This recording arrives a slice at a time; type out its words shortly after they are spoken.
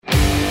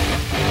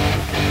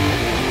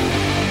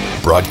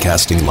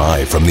Broadcasting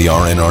live from the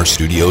RNR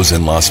studios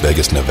in Las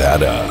Vegas,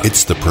 Nevada.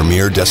 It's the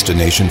premier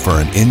destination for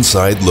an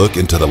inside look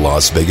into the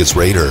Las Vegas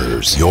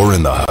Raiders. You're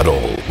in the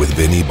huddle with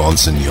Vinny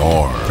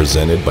Bonsignor.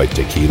 Presented by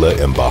Tequila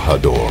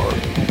Embajador.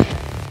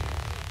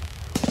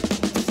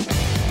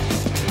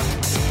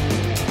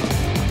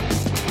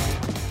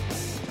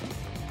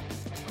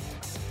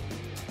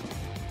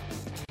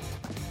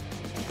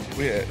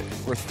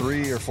 We're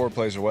 3 or 4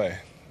 plays away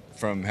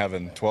from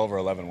having 12 or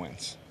 11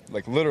 wins.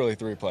 Like literally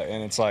 3 plays.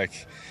 And it's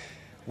like,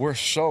 we're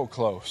so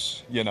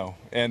close, you know,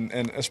 and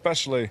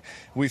especially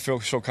we feel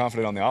so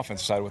confident on the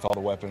offensive side with all the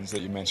weapons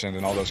that you mentioned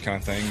and all those kind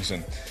of things.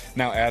 And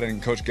now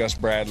adding Coach Gus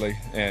Bradley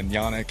and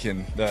Yannick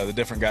and the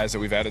different guys that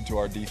we've added to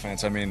our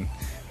defense. I mean,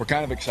 we're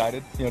kind of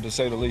excited, you know, to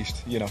say the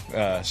least, you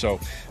know. So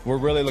we're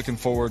really looking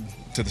forward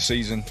to the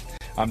season.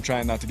 I'm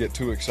trying not to get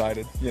too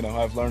excited. You know,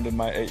 I've learned in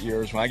my 8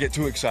 years, when I get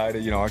too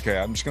excited, you know, okay,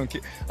 I'm going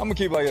to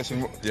keep like this,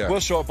 and we'll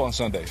show up on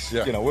Sundays.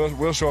 Yeah. You know,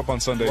 we'll show up on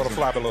Sundays. We'll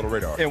flap a little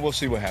radar. And we'll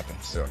see what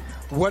happens. Yeah.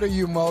 What are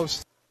you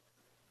most...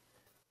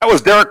 That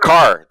was Derek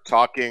Carr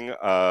talking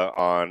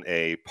on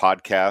a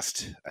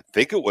podcast. I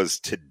think it was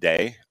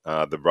today,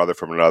 the Brother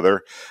from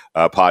Another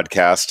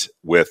podcast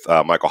with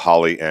Michael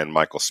Holley and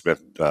Michael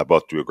Smith.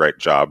 Both do a great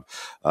job.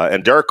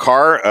 And Derek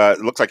Carr,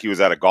 looks like he was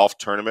at a golf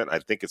tournament. I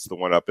think it's the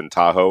one up in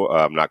Tahoe.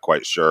 I'm not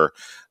quite sure.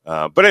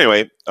 But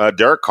anyway,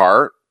 Derek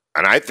Carr,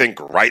 and I think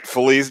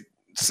rightfully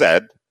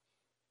said,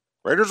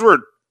 Raiders were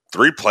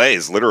 3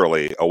 plays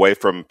literally away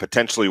from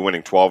potentially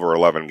winning 12 or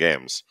 11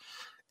 games.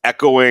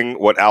 Echoing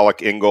what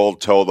Alec Ingold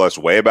told us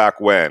way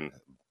back when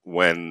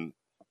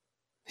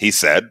he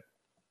said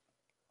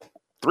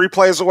 3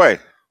 plays away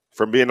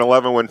from being an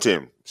 11-win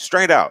team.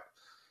 Straight out.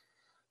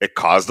 It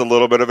caused a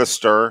little bit of a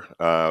stir.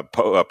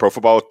 Pro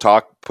Football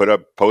Talk put a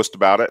post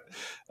about it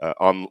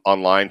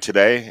online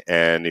today,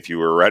 and if you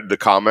were read the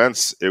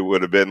comments, it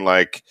would have been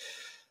like,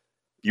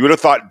 you would have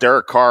thought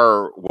Derek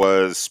Carr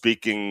was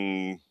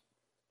speaking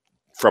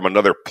from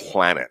another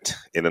planet,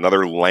 in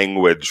another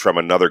language, from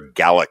another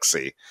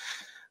galaxy.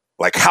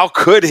 Like, how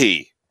could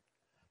he?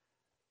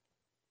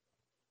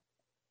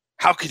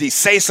 How could he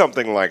say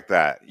something like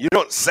that? You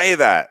don't say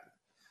that.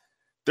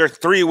 They're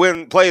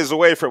 3 plays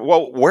away from,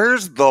 well,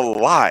 where's the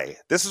lie?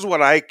 This is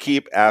what I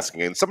keep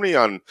asking. And somebody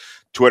on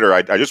Twitter,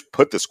 I just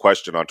put this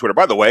question on Twitter.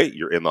 By the way,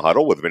 you're in the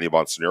huddle with Vinny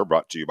Bonsignor,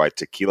 brought to you by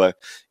Tequila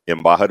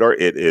Embajador.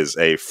 It is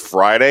a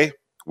Friday.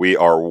 We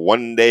are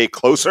 1 day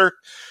closer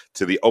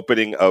to the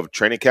opening of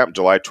training camp,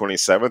 July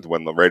 27th,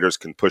 when the Raiders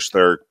can push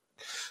their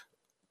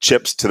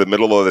chips to the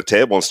middle of the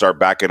table and start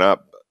backing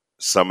up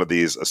some of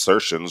these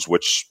assertions,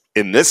 which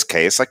in this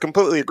case, I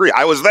completely agree.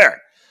 I was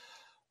there.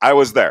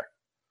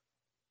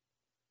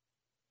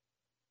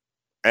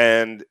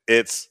 And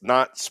it's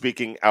not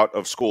speaking out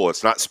of school.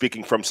 It's not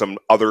speaking from some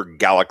other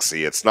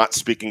galaxy. It's not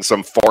speaking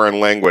some foreign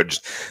language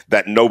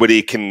that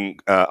nobody can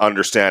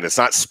understand. It's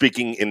not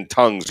speaking in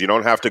tongues. You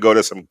don't have to go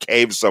to some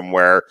cave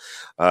somewhere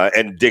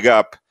and dig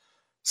up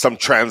some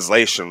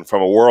translation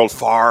from a world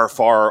far,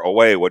 far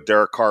away, what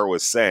Derek Carr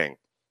was saying.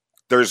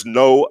 There's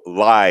no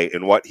lie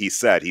in what he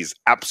said. He's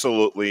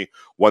absolutely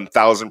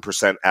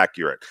 1,000%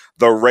 accurate.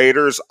 The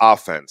Raiders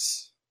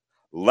offense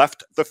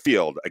left the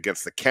field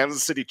against the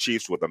Kansas City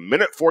Chiefs with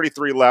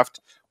 1:43 left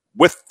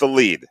with the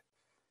lead.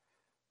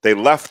 They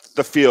left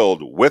the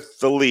field with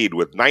the lead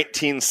with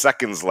 19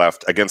 seconds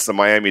left against the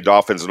Miami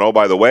Dolphins. And oh,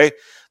 by the way,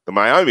 the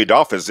Miami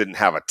Dolphins didn't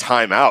have a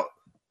timeout.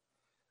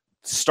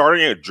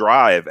 Starting a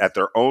drive at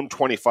their own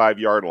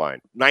 25-yard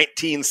line.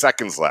 19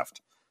 seconds left.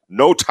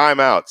 No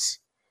timeouts.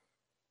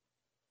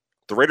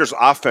 The Raiders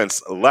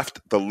offense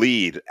left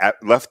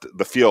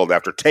the field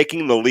after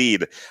taking the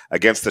lead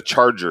against the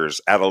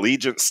Chargers at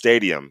Allegiant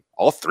Stadium.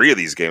 All 3 of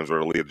these games were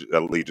at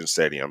Allegiant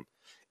Stadium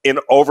in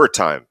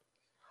overtime.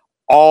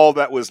 All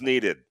that was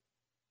needed.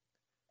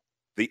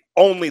 The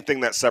only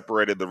thing that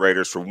separated the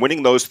Raiders from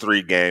winning those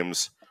 3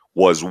 games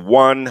was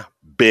one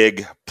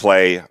big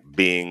play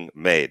being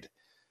made.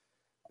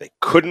 They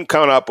couldn't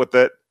come up with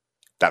it.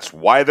 That's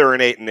why they're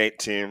an 8-8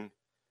 team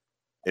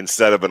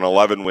instead of an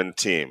 11-win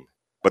team.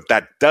 But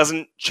that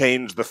doesn't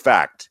change the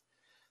fact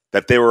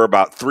that they were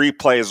about 3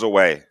 plays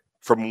away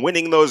from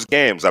winning those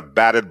games. A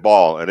batted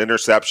ball, an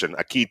interception,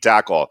 a key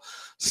tackle,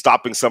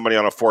 stopping somebody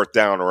on a 4th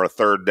down or a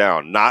 3rd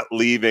down, not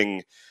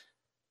leaving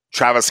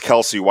Travis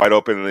Kelce wide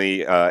open in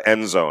the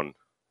end zone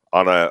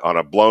on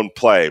a blown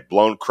play,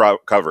 blown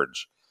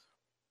coverage.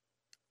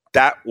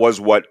 That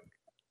was what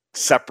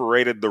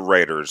separated the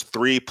Raiders.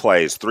 3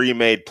 plays, 3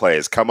 made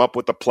plays. Come up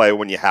with the play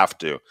when you have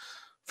to.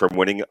 From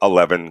winning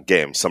 11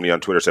 games. Somebody on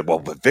Twitter said, well,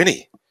 but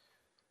Vinny,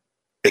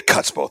 it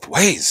cuts both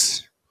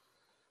ways.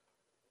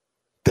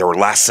 There were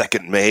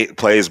last-second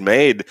plays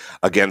made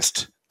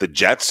against the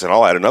Jets, and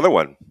I'll add another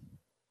one.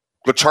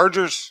 The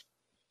Chargers.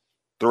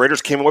 The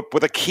Raiders came up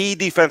with a key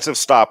defensive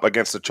stop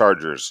against the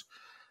Chargers.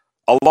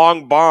 A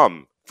long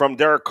bomb from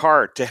Derek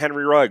Carr to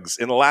Henry Ruggs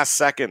in the last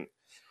second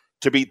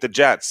to beat the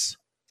Jets.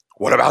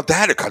 What about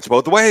that? It cuts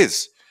both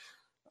ways.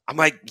 I'm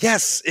like,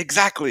 yes,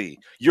 exactly.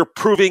 You're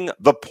proving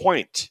the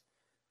point.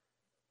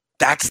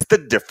 That's the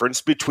difference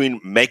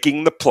between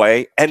making the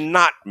play and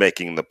not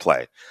making the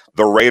play.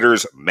 The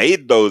Raiders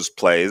made those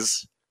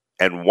plays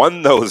and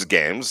won those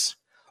games.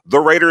 The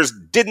Raiders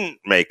didn't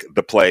make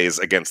the plays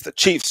against the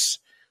Chiefs,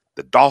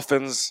 the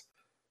Dolphins,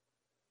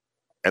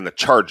 and the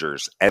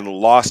Chargers and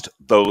lost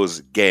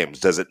those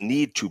games. Does it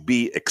need to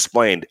be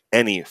explained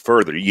any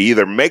further? You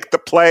either make the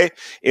play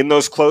in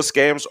those close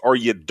games or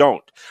you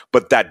don't.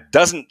 But that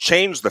doesn't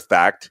change the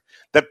fact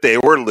that they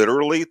were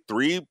literally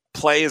 3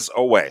 plays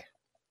away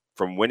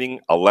from winning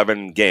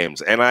 11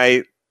 games. And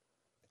I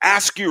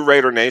ask you,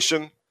 Raider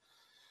Nation,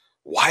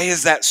 why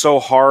is that so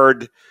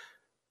hard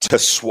to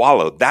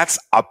swallow? That's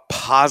a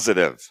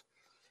positive.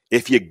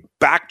 If you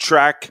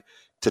backtrack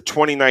to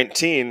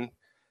 2019,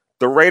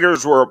 the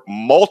Raiders were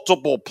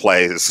multiple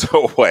plays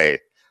away.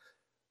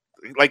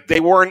 Like, they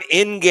weren't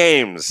in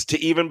games to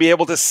even be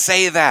able to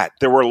say that.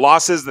 There were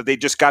losses that they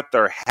just got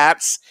their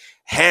hats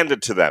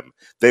handed to them.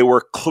 They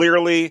were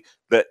clearly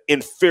the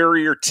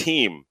inferior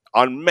team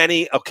on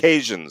many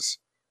occasions.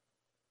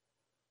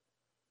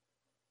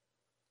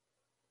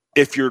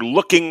 If you're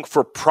looking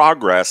for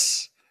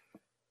progress,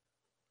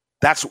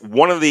 that's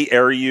one of the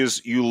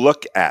areas you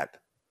look at.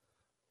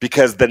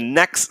 Because the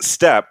next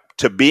step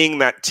to being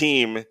that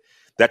team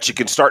that you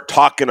can start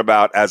talking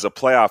about as a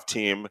playoff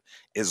team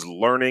is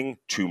learning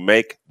to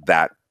make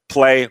that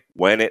play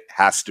when it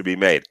has to be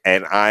made.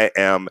 And I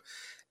am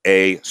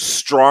a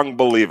strong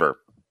believer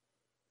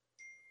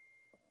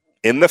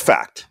in the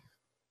fact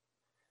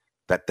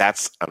that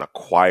that's an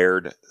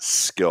acquired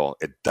skill.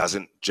 It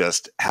doesn't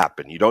just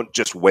happen. You don't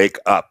just wake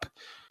up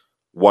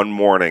one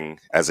morning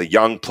as a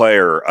young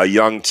player, a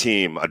young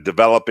team, a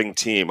developing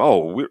team.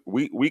 Oh,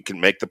 we can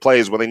make the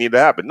plays when they need to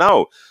happen.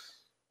 No.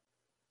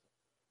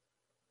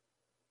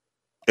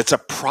 It's a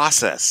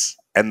process,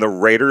 and the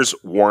Raiders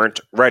weren't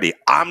ready.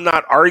 I'm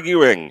not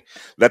arguing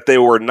that they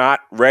were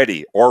not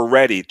ready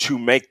to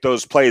make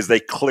those plays. They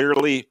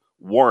clearly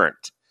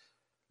weren't.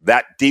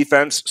 That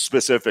defense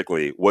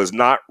specifically was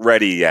not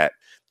ready yet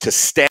to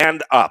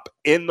stand up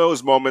in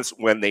those moments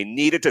when they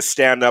needed to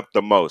stand up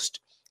the most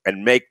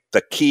and make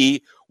the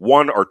key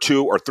 1 or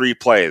 2 or 3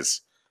 plays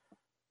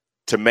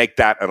to make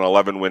that an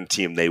 11-win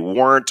team. They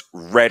weren't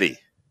ready.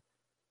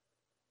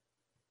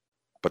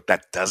 But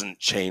that doesn't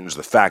change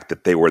the fact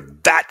that they were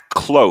that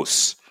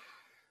close,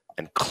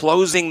 and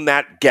closing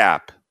that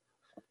gap,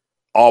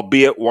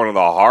 albeit one of the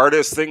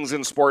hardest things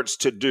in sports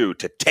to do,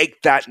 to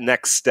take that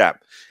next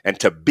step and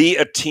to be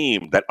a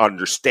team that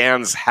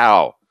understands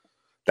how,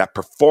 that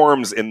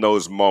performs in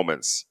those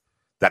moments,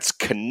 that's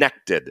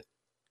connected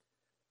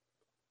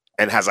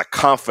and has a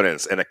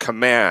confidence and a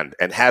command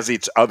and has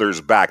each other's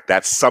back.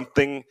 That's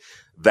something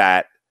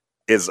that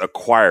is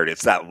acquired.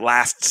 It's that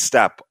last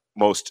step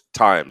most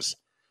times.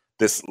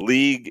 This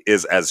league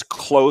is as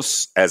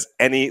close as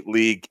any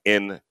league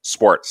in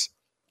sports.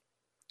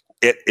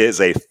 It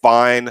is a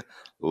fine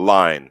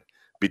line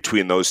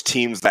between those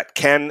teams that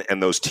can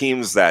and those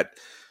teams that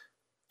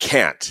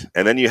can't.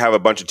 And then you have a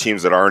bunch of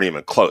teams that aren't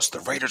even close. The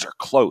Raiders are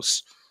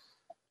close.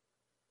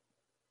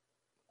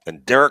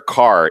 And Derek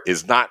Carr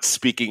is not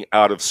speaking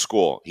out of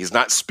school. He's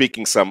not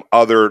speaking some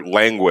other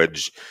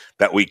language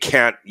that we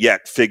can't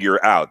yet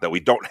figure out, that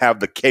we don't have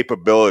the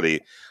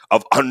capability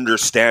of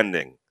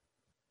understanding.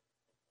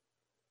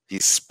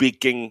 He's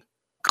speaking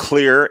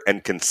clear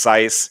and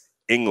concise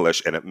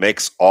English, and it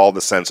makes all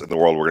the sense in the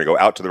world. We're going to go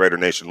out to the Raider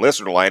Nation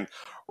listener line.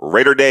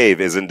 Raider Dave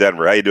is in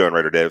Denver. How you doing,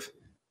 Raider Dave?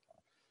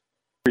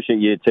 Appreciate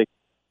you taking.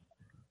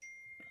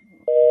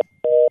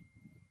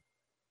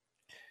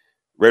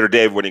 Raider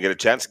Dave, when you get a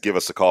chance, give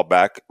us a call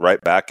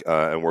right back,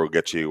 and we'll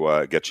get you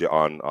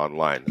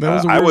online. That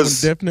was a weird one.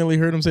 Definitely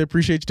heard him say,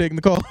 "Appreciate you taking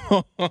the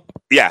call."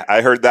 Yeah,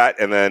 I heard that,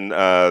 and then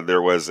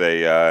there was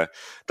a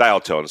dial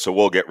tone. So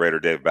we'll get Raider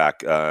Dave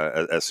back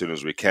as soon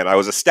as we can. I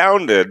was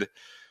astounded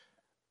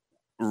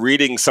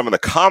reading some of the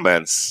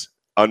comments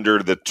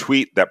under the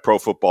tweet that Pro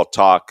Football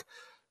Talk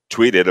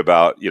tweeted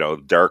about,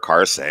 Derek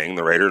Carr saying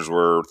the Raiders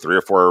were 3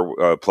 or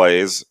 4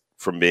 plays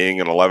from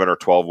being an 11 or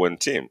 12 win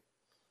team.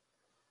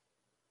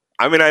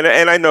 I mean,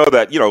 I know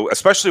that,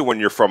 especially when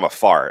you're from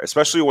afar,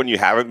 especially when you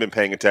haven't been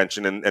paying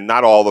attention, and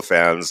not all the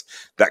fans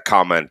that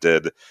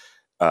commented,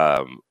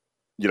 are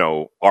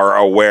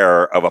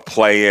aware of a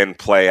play-in,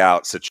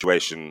 play-out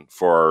situation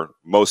for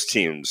most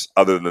teams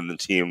other than the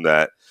team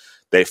that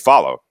they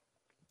follow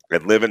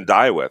and live and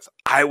die with.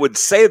 I would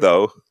say,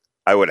 though,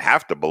 I would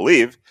have to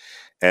believe,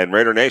 and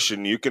Raider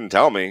Nation, you can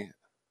tell me,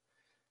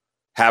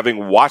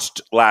 having watched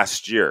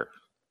last year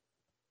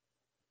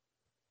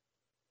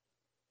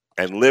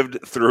and lived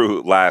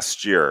through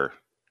last year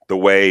the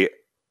way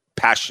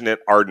passionate,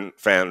 ardent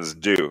fans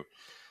do,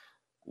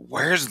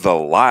 where's the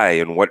lie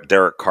in what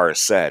Derek Carr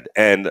said?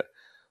 And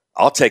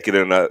I'll take it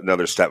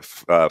another step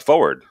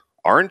forward.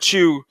 Aren't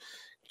you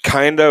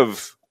kind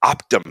of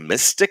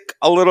optimistic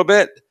a little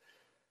bit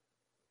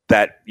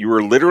that you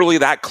were literally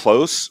that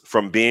close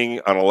from being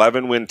an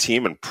 11-win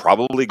team and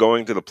probably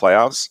going to the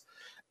playoffs,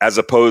 as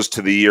opposed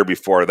to the year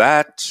before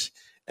that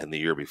and the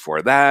year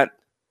before that,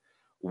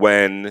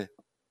 when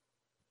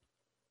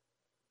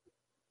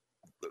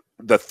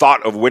the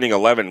thought of winning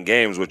 11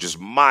 games was just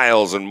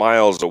miles and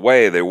miles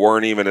away. They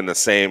weren't even in the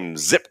same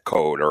zip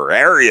code or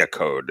area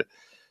code.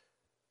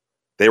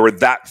 They were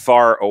that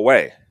far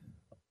away.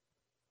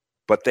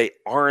 But they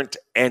aren't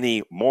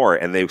anymore,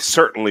 and they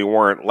certainly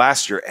weren't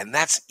last year. And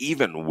that's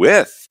even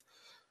with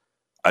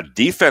a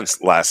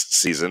defense last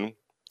season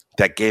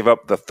that gave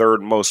up the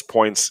third most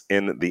points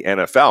in the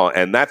NFL.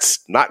 And that's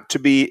not to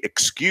be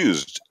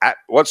excused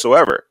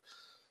whatsoever.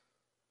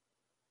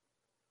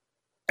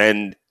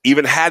 And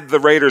even had the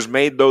Raiders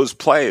made those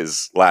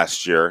plays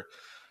last year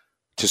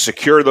to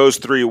secure those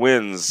 3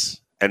 wins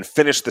and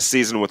finish the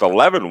season with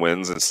 11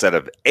 wins instead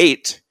of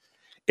 8,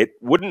 it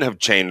wouldn't have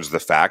changed the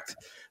fact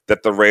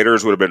that the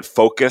Raiders would have been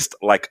focused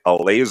like a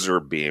laser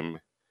beam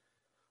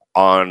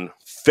on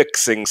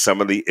fixing some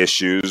of the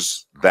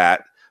issues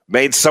that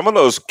made some of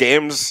those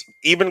games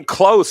even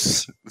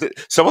close.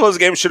 Some of those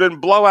games should have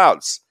been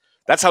blowouts.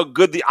 That's how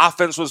good the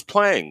offense was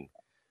playing.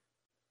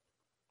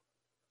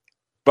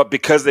 But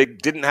because they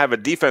didn't have a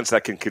defense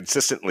that can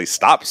consistently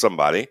stop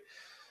somebody,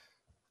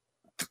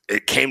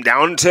 it came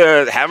down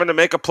to having to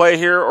make a play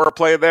here or a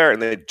play there,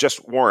 and they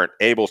just weren't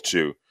able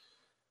to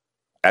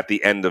at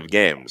the end of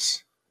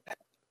games.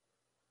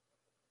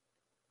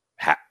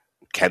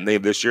 Can they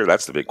this year?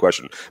 That's the big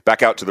question.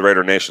 Back out to the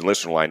Raider Nation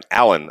listener line.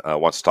 Alan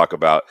wants to talk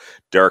about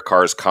Derek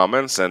Carr's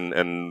comments.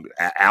 And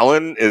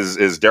Alan,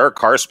 is Derek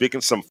Carr speaking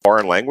some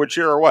foreign language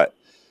here or what?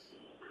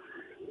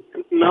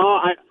 No,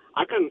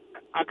 I can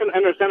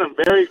understand him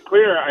very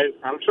clear.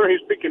 I'm sure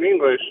he's speaking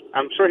English.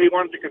 I'm sure he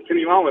wanted to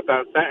continue on with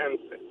that sentence, ...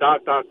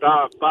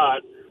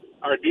 but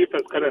our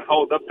defense couldn't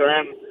hold up their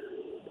end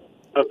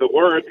of the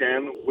work,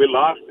 and we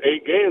lost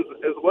 8 games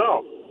as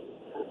well.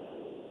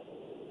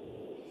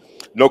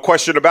 No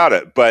question about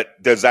it, but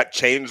does that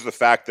change the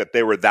fact that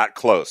they were that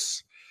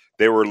close?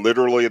 They were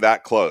literally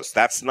that close.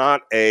 That's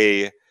not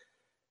a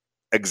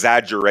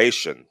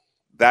exaggeration.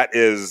 That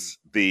is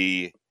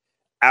the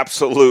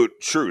absolute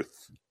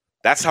truth.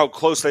 That's how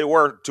close they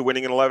were to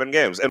winning in 11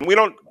 games. And we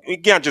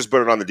can't just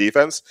put it on the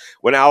defense.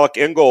 When Alec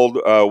Ingold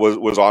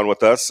was on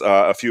with us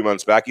a few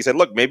months back, he said,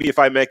 look, maybe if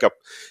I make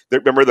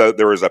remember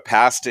there was a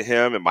pass to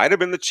him. It might have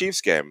been the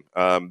Chiefs game,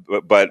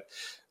 but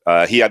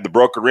he had the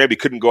broken rib. He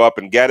couldn't go up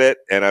and get it,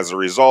 and as a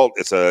result,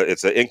 it's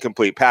an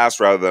incomplete pass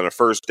rather than a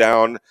first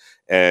down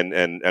and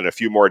a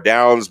few more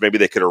downs. Maybe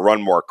they could have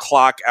run more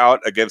clock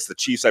out against the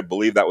Chiefs. I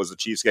believe that was the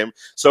Chiefs game.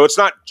 So it's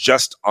not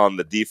just on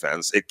the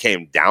defense. It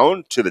came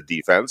down to the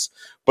defense,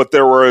 but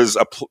there was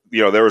a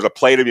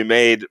play to be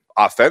made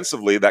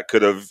offensively that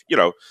could have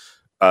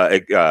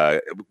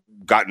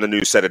gotten a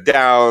new set of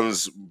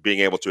downs,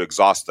 being able to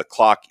exhaust the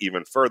clock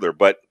even further.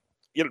 But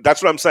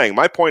that's what I'm saying.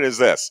 My point is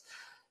this.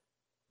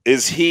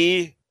 Is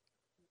he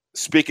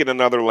speaking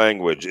another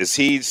language? Is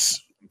he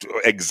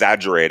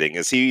exaggerating?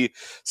 Is he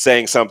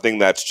saying something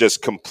that's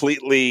just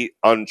completely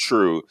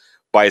untrue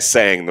by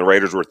saying the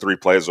Raiders were 3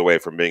 plays away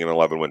from being an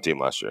 11-win team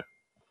last year?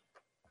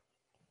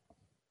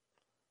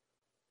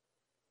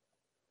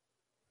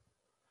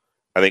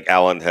 I think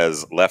Alan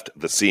has left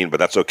the scene, but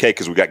that's okay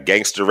because we got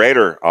Gangster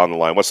Raider on the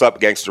line. What's up,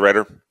 Gangster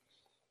Raider?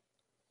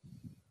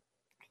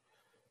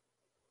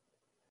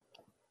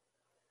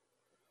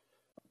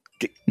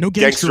 No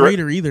Gangster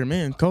Raider either,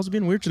 man. Calls have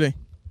been weird today.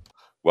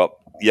 Well,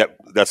 yep,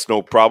 that's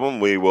no problem.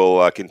 We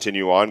will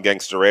continue on.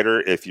 Gangster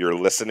Raider, if you're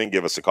listening,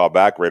 give us a call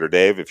back. Raider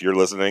Dave, if you're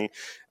listening,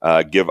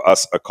 give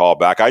us a call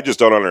back. I just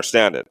don't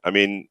understand it. I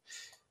mean,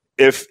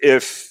 if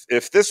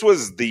this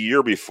was the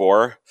year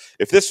before,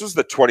 if this was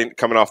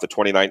coming off the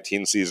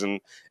 2019 season,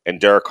 and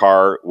Derek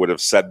Carr would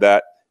have said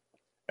that,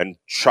 and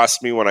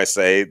trust me when I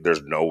say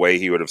there's no way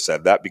he would have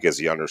said that because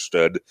he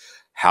understood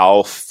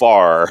how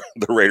far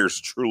the Raiders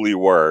truly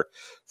were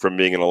from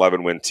being an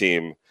 11-win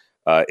team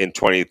in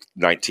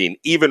 2019,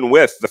 even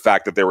with the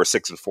fact that they were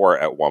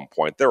 6-4 at one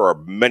point. There are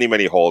many,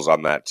 many holes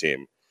on that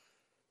team.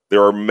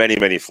 There are many,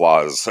 many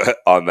flaws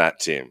on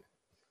that team.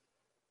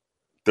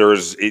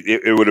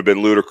 It would have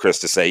been ludicrous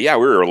to say, yeah,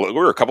 we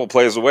were a couple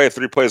plays away,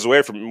 3 plays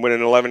away from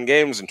winning 11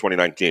 games in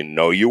 2019.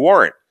 No, you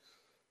weren't.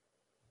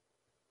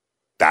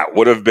 That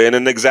would have been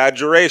an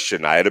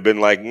exaggeration. I'd have been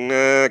like,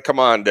 nah, come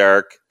on,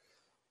 Derek.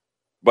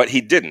 But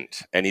he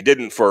didn't, and he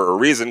didn't for a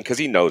reason because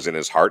he knows in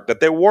his heart that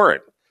they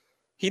weren't.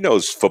 He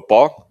knows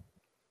football.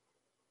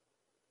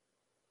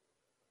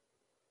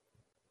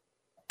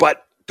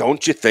 But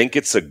don't you think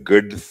it's a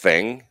good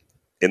thing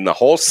in the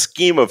whole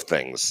scheme of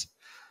things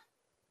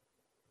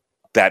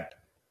that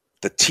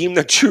the team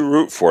that you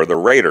root for, the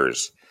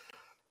Raiders,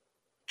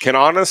 can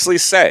honestly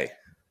say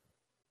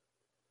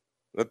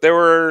that there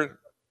were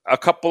a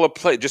couple of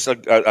plays, just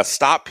a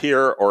stop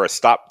here or a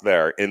stop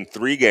there in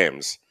 3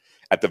 games,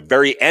 at the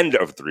very end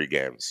of 3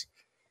 games,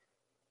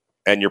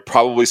 and you're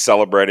probably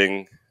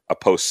celebrating a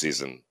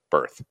postseason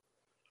berth.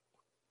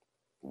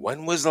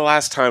 When was the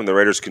last time the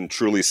Raiders can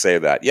truly say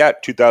that? Yeah,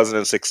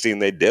 2016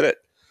 they did it.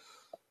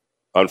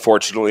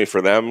 Unfortunately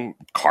for them,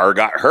 Carr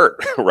got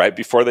hurt right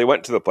before they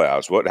went to the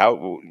playoffs.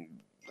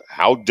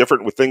 How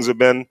different would things have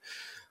been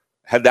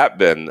had that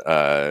been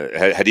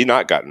had he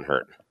not gotten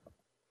hurt?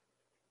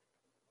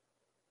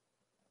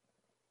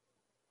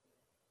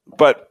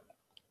 But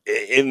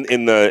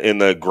in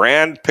the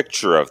grand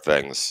picture of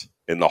things,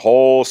 in the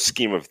whole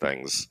scheme of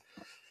things,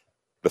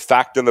 the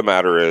fact of the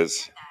matter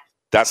is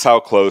that's how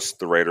close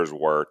the Raiders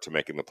were to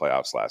making the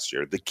playoffs last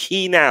year. The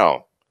key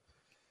now,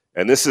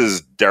 and this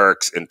is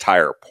Derek's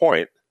entire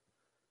point,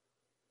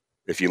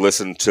 if you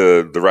listen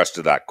to the rest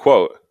of that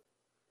quote,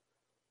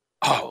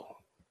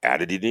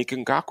 added Yannick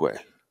Ngakoue,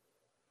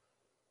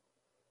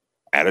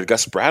 added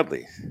Gus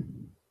Bradley.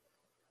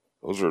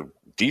 Those are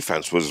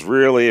defense was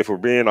really, if we're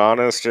being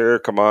honest here,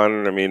 come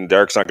on. I mean,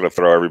 Derek's not going to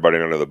throw everybody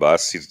under the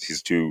bus.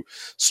 He's too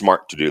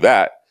smart to do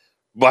that.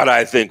 But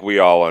I think we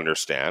all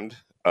understand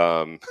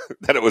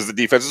that it was the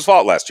defense's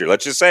fault last year.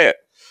 Let's just say it.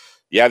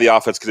 Yeah, the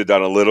offense could have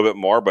done a little bit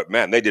more, but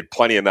man, they did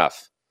plenty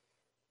enough.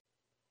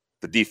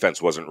 The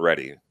defense wasn't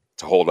ready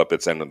to hold up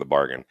its end of the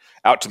bargain.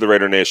 Out to the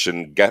Raider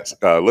Nation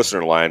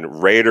listener line,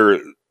 Raider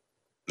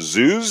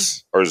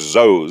Zoos or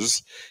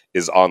Zoes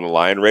is on the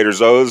line. Raider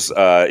Zoes,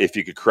 if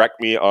you could correct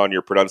me on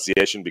your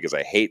pronunciation because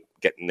I hate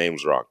getting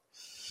names wrong.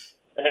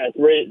 It's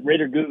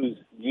Raider Goose,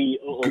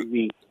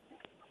 Gooz.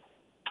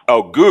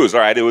 Oh, Goose.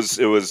 All right. It was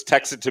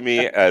texted to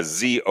me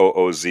as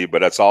Zooz, but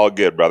that's all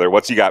good, brother.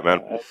 What's you got,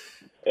 man?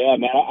 Yeah,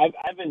 man.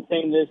 I've been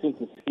saying this since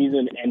the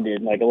season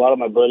ended. Like a lot of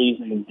my buddies,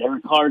 and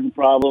Derek Carr's a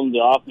problem. The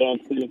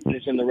offense couldn't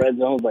finish in the red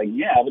zone. Like,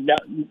 yeah, but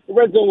the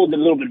red zone was a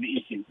little bit of an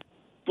issue.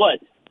 But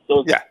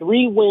those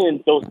 3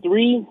 wins, those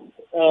 3,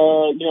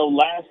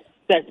 last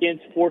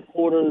seconds, fourth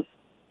quarter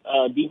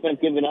defense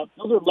giving up,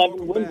 those are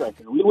 11 wins right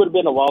there. We would have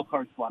been a wild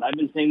card spot. I've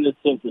been saying this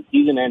since the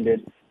season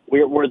ended.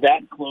 We're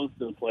that close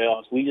to the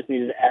playoffs. We just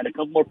needed to add a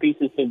couple more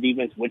pieces to the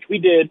defense, which we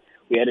did.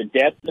 We had a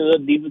depth to the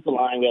defensive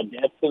line. We had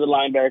depth to the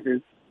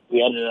linebackers. We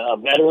had a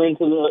veteran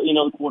to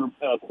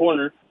the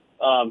corner.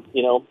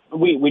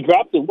 We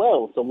dropped it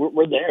well, so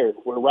we're there.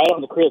 We're right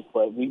on the crisp,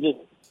 but we just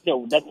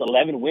that's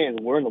 11 wins.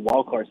 We're in the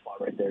wild card spot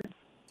right there.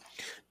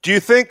 Do you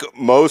think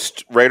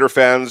most Raider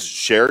fans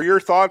share your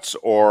thoughts,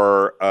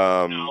 or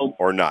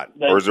not?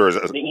 Or is there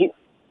the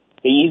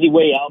easy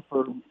way out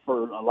for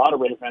a lot of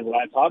Raider fans that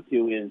I've talked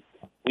to is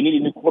we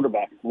need a new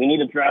quarterback. We need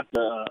to draft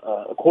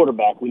a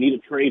quarterback. We need to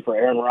trade for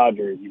Aaron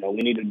Rodgers.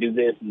 We need to do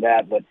this and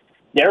that. But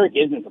Derek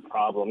isn't the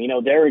problem.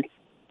 Derek,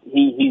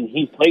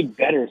 he's played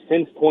better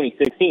since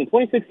 2016.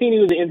 2016, he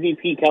was an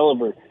MVP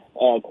caliber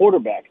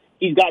quarterback.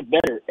 He's got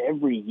better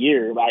every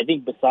year. I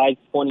think besides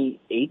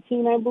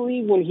 2018, I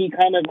believe, when he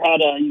kind of had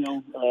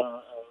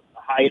a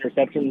high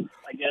interception,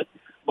 I guess.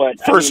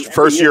 But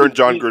first year in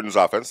John Gruden's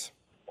offense.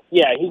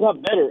 Yeah, he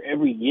got better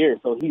every year,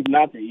 so he's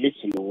not the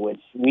issue.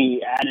 Which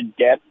we added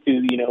depth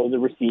to the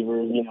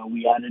receivers.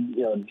 We added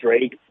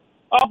Drake.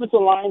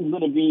 Offensive line is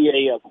going to be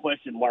a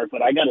question mark,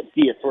 but I got to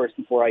see it first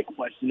before I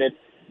question it.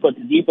 But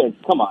the defense,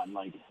 come on,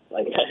 like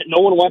no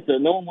one wants to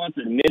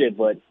admit it,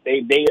 but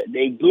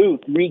they blew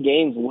 3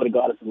 games and would have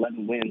got us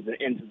 11 wins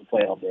into the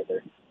playoffs right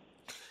there.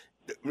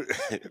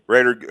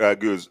 Raider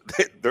Goose,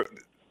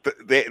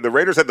 the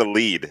Raiders had the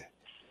lead.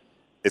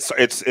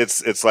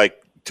 It's like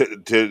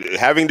to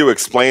having to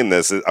explain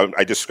this.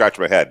 I just scratched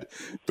my head.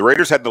 The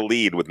Raiders had the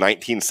lead with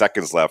 19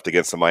 seconds left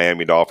against the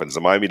Miami Dolphins.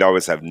 The Miami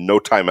Dolphins have no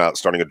timeout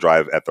starting a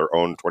drive at their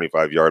own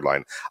 25-yard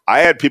line. I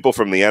had people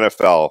from the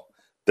NFL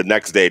the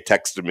next day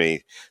texted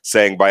me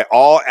saying, by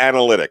all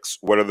analytics,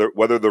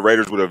 whether the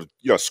Raiders would have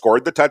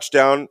scored the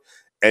touchdown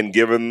and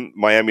given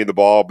Miami the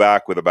ball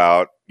back with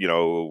about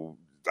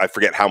I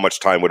forget how much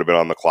time would have been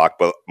on the clock,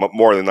 but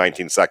more than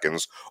 19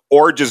 seconds,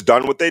 or just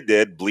done what they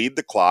did, bleed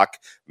the clock,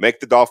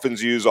 make the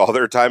Dolphins use all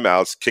their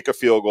timeouts, kick a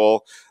field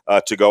goal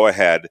to go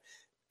ahead.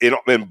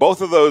 In both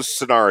of those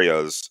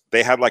scenarios,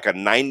 they had like a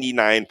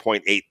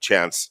 99.8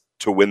 chance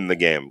to win the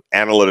game,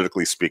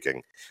 analytically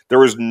speaking. There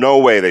was no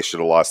way they should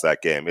have lost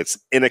that game. It's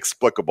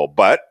inexplicable.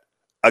 But,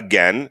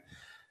 again,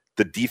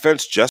 the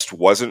defense just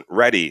wasn't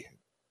ready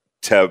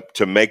to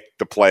make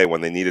the play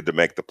when they needed to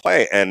make the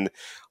play. And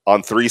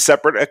on 3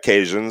 separate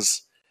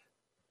occasions,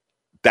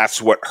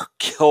 that's what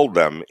killed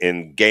them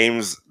in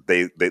games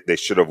they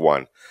should have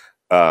won.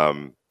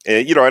 And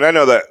I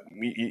know that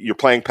you're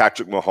playing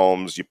Patrick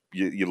Mahomes.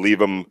 You leave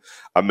him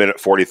a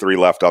minute 43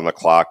 left on the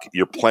clock.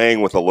 You're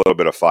playing with a little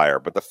bit of fire.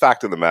 But the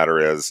fact of the matter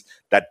is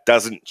that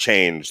doesn't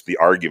change the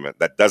argument.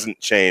 That doesn't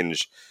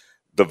change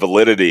the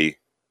validity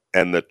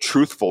and the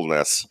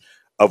truthfulness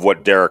of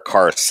what Derek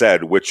Carr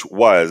said, which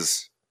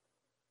was,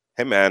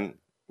 hey, man,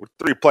 we're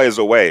 3 plays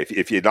away.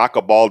 If you knock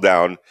a ball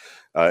down,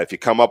 if you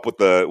come up with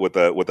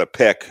a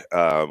pick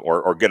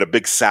or get a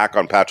big sack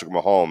on Patrick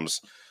Mahomes,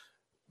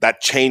 that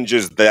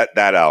changes that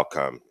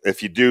outcome.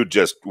 If you do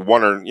just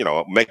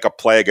make a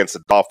play against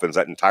the Dolphins,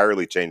 that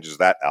entirely changes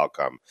that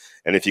outcome.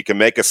 And if you can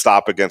make a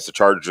stop against the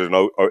Chargers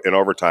in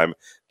overtime,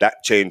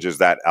 that changes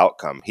that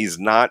outcome. He's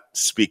not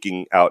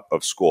speaking out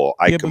of school.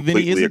 I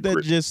completely Vinny, agree.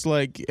 That just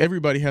like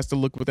everybody has to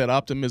look with that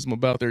optimism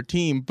about their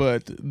team,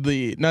 but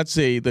not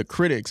say the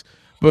critics,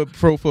 but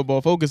Pro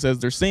Football Focus, as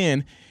they're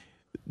saying,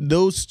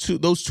 those 2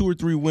 or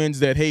 3 wins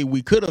that, hey,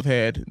 we could have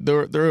had,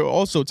 there are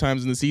also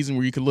times in the season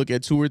where you could look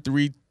at 2 or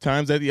 3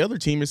 times that the other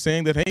team is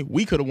saying that, hey,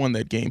 we could have won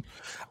that game.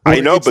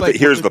 I know, but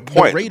here's the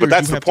point. But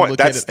that's the point.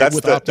 But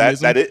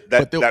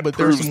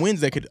there are some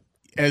wins that could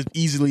as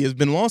easily has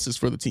been losses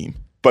for the team.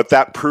 But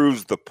that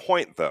proves the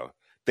point, though.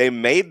 They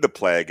made the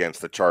play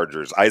against the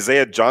Chargers.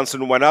 Isaiah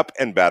Johnson went up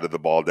and batted the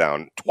ball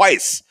down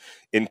twice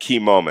in key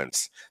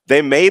moments.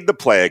 They made the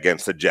play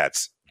against the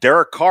Jets.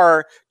 Derek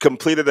Carr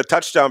completed a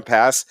touchdown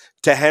pass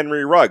to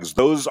Henry Ruggs.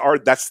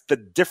 That's the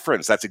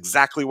difference. That's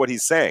exactly what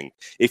he's saying.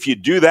 If you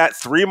do that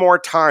 3 more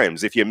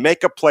times, if you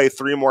make a play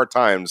 3 more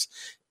times,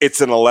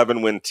 it's an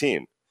 11-win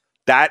team.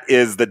 That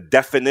is the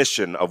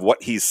definition of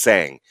what he's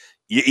saying.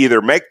 You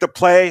either make the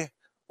play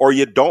or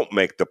you don't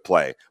make the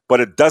play. But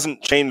it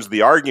doesn't change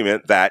the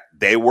argument that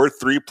they were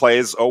 3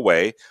 plays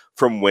away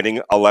from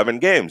winning 11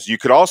 games. You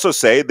could also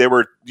say they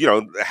were,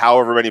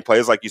 however many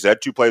plays, like you said,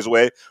 2 plays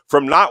away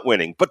from not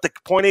winning. But the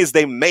point is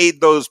they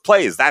made those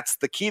plays. That's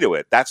the key to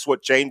it. That's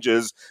what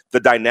changes the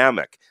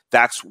dynamic.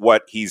 That's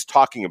what he's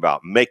talking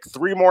about. Make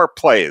 3 more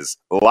plays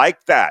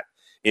like that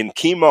in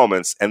key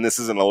moments, and this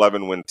is an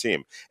 11-win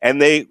team. And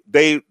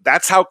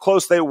that's how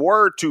close they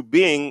were to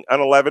being an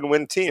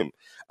 11-win team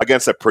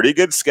against a pretty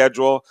good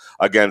schedule.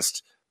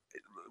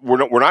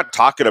 We're not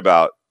talking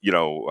about,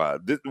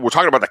 we're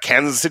talking about the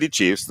Kansas City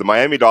Chiefs, the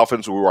Miami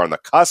Dolphins, who were on the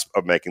cusp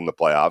of making the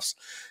playoffs,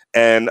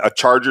 and a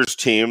Chargers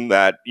team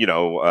that,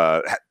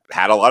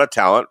 had a lot of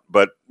talent,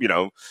 but,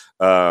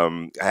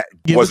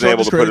 wasn't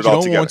able to put it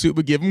all together. You don't want to,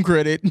 but give them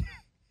credit.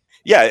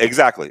 Yeah,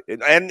 exactly.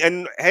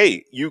 And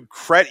hey, you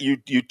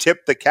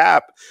tip the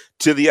cap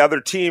to the other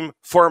team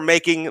for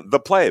making the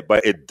play,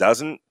 but it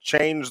doesn't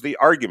change the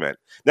argument.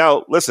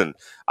 Now, listen,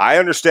 I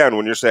understand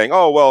when you're saying,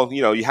 oh, well,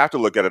 you have to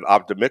look at it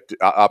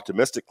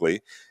optimistically.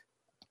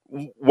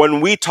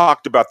 When we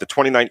talked about the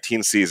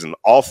 2019 season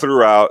all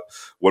throughout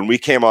when we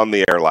came on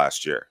the air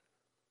last year,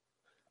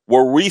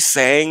 were we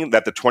saying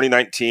that the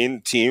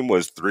 2019 team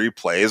was 3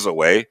 plays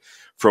away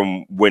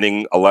from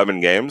winning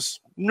 11 games?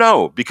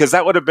 No, because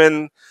that would have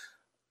been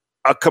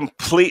a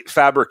complete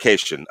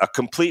fabrication, a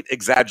complete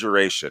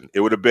exaggeration.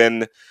 It would have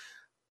been,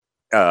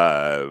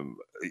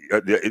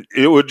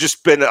 it would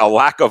just been a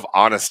lack of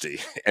honesty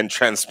and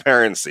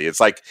transparency. It's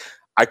like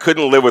I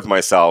couldn't live with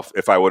myself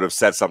if I would have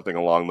said something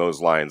along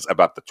those lines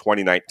about the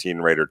 2019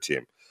 Raider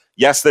team.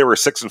 Yes, they were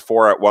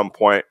 6-4 at one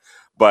point,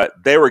 but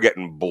they were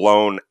getting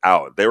blown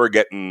out. They were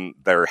getting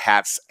their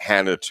hats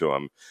handed to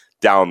them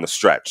down the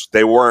stretch.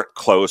 They weren't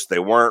close. They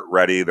weren't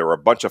ready. There were a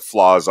bunch of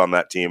flaws on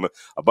that team,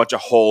 a bunch of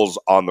holes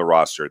on the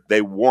roster.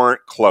 They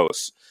weren't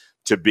close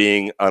to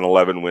being an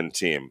 11-win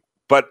team.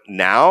 But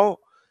now,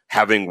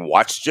 having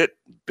watched it,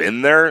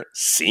 been there,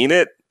 seen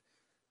it,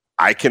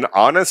 I can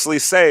honestly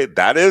say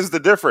that is the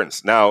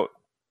difference. Now,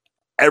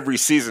 every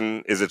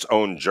season is its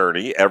own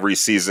journey. Every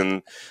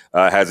season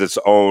has its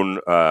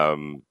own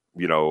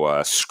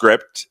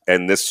script,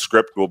 and this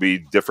script will be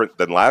different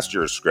than last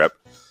year's script.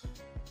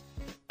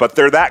 But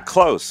they're that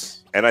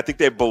close, and I think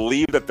they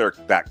believe that they're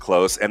that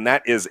close, and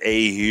that is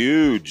a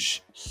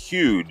huge,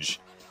 huge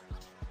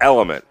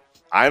element.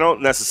 I don't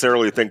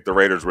necessarily think the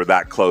Raiders were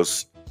that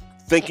close,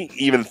 thinking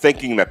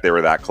that they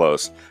were that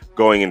close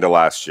going into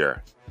last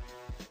year.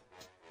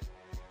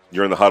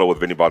 You're in the Huddle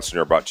with Vinny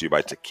Bonsignor, brought to you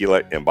by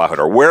Tequila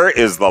Embajador. Where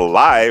is the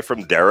lie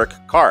from Derek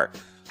Carr?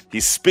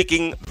 He's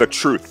speaking the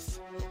truth.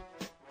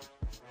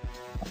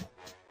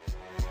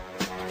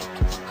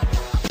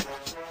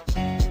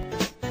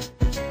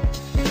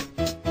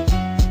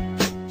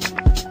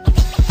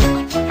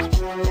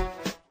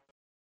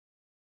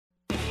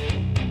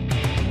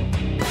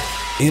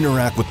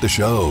 Interact with the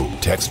show.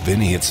 Text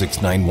Vinny at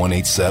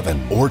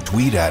 69187 or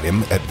tweet at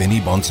him at Vinny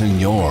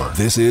Bonsignor.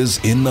 This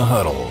is In the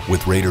Huddle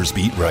with Raiders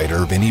beat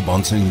writer Vinny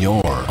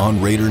Bonsignor on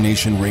Raider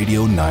Nation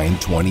Radio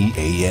 920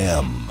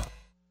 AM.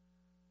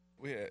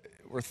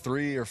 We're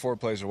 3 or 4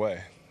 plays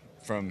away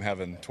from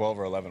having 12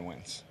 or 11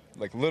 wins.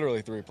 Like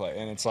literally 3 play.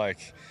 And it's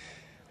like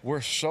we're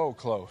so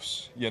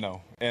close,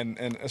 and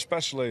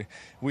especially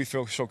we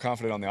feel so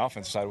confident on the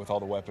offensive side with all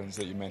the weapons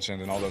that you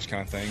mentioned and all those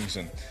kind of things.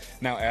 And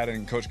now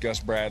adding Coach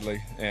Gus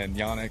Bradley and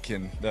Yannick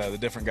and the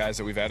different guys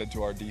that we've added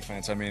to our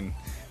defense, I mean,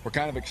 we're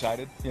kind of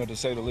excited, to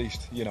say the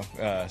least,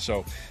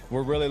 so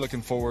we're really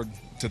looking forward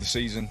to the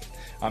season.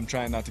 I'm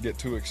trying not to get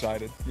too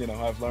excited.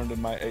 I've learned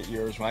in my 8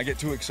 years, when I get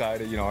too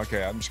excited,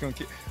 okay, I'm going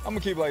to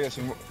keep like this,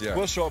 and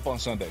we'll show up on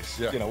Sundays.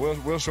 Yeah.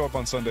 We'll show up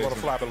on Sundays. We'll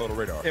flap a little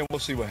radar. And we'll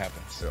see what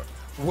happens.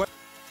 Yeah.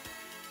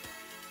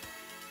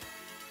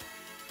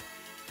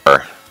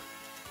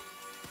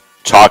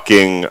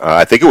 Talking,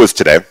 I think it was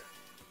today,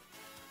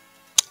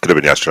 could have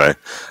been yesterday,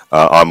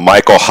 on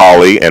Michael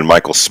Holley and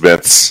Michael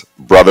Smith's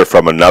Brother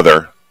from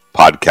Another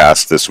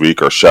podcast this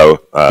week, or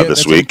show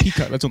this week.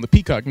 That's on the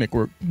Peacock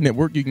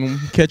Network. You can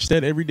catch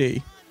that every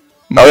day.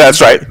 Oh,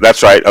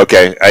 that's right.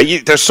 Okay.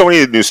 There's so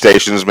many new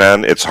stations,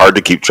 man. It's hard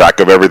to keep track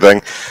of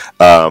everything.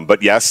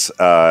 But yes,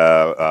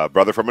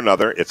 Brother from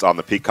Another. It's on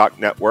the Peacock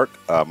Network.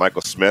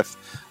 Michael Smith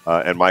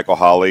and Michael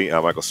Holley.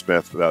 Michael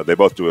Smith, they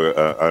both do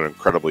an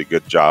incredibly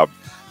good job.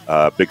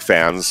 Big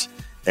fans.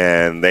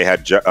 And they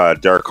had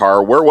Derek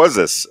Carr. Where was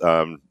this?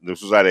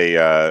 This was at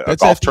a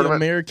golf tournament?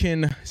 The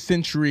American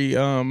Century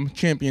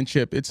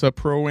Championship. It's a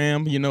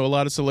pro-am. A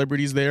lot of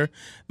celebrities there.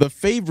 The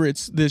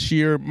favorites this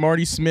year,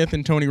 Marty Smith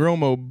and Tony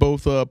Romo,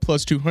 both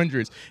plus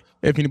 200s.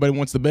 if anybody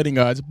wants the betting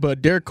odds.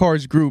 But Derek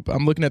Carr's group,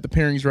 I'm looking at the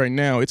pairings right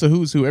now. It's a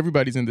who's who.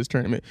 Everybody's in this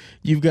tournament.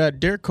 You've got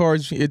Derek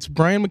Carr's, it's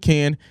Brian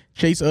McCann,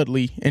 Chase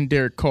Utley, and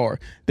Derek Carr.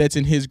 That's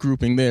in his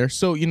grouping there.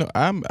 So,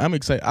 I'm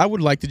excited. I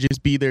would like to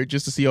just be there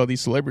just to see all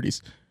these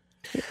celebrities.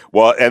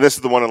 Well, and this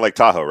is the one in Lake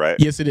Tahoe, right?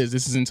 Yes, it is.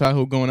 This is in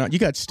Tahoe going on. You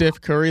got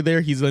Steph Curry there.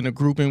 He's in a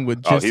grouping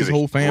with just his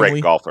whole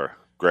family.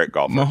 Great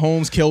golfer.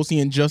 Mahomes, Kelsey,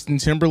 and Justin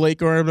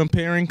Timberlake are in a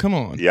pairing. Come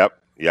on. Yep.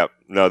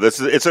 No,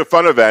 it's a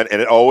fun event, and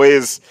it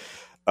always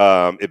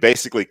it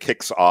basically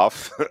kicks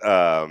off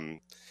the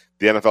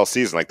NFL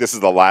season. Like, this is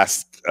the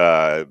last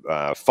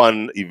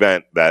fun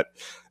event that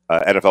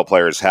NFL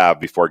players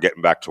have before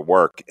getting back to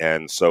work,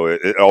 and so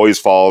it always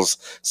falls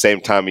same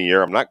time of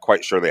year. I'm not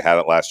quite sure they had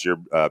it last year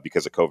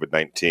because of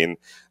COVID-19,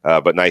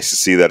 but nice to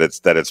see that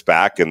it's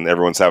back and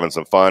everyone's having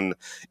some fun.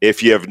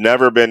 If you have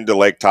never been to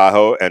Lake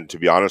Tahoe, and to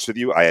be honest with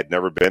you, I had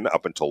never been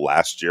up until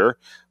last year.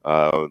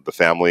 The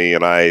family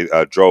and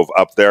I drove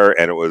up there,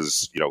 and it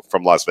was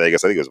from Las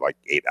Vegas. I think it was like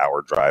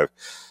 8-hour drive.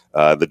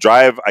 The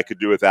drive I could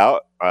do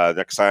without.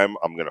 Next time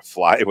I'm going to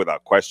fly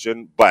without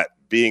question, but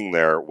being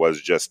there was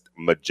just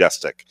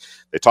majestic.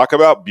 They talk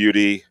about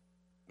beauty.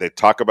 They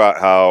talk about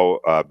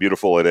how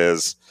beautiful it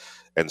is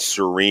and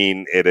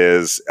serene it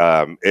is.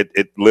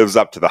 It lives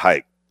up to the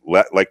hype.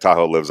 Lake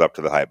Tahoe lives up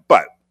to the hype.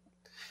 But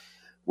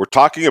we're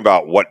talking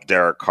about what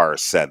Derek Carr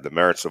said, the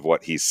merits of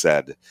what he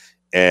said.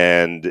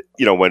 And,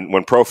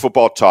 when Pro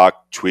Football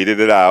Talk tweeted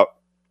it out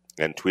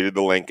and tweeted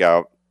the link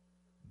out,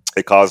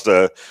 it caused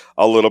a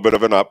little bit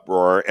of an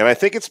uproar. And I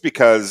think it's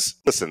because,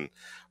 listen,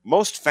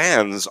 most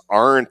fans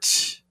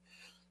aren't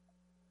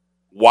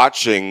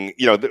watching,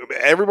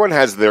 everyone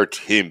has their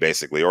team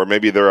basically, or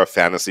maybe they're a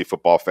fantasy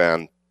football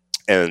fan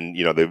and,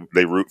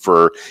 they root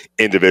for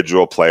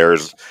individual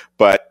players.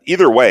 But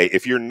either way,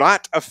 if you're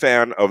not a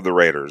fan of the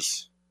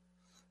Raiders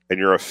and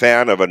you're a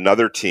fan of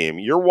another team,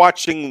 you're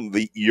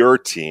watching your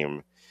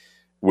team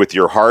with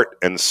your heart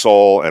and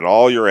soul and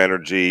all your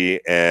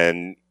energy.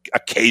 And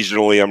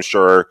occasionally, I'm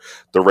sure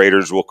the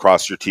Raiders will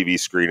cross your TV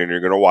screen and you're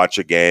going to watch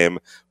a game,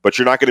 but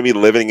you're not going to be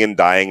living and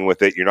dying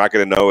with it. You're not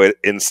going to know it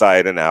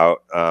inside and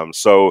out.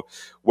 So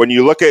when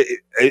you look at,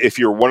 if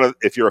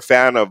you're a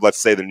fan of, let's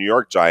say, the New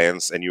York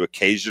Giants, and you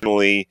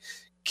occasionally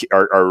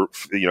are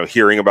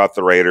hearing about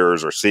the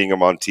Raiders or seeing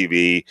them on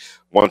TV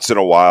once in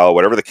a while,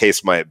 whatever the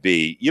case might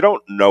be, you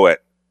don't know it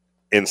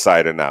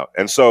inside and out.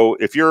 And so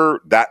if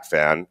you're that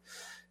fan,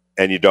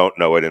 and you don't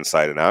know it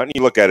inside and out, and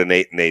you look at an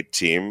 8-8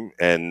 team,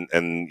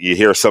 and you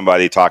hear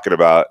somebody talking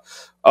about,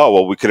 oh,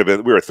 well, we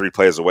were 3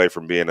 plays away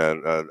from being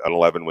an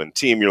 11-win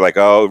team. You're like,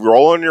 oh,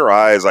 rolling your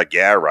eyes, like,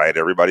 yeah, right.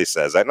 Everybody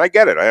says that, and I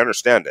get it. I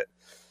understand it.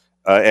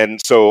 And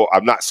so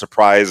I'm not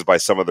surprised by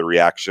some of the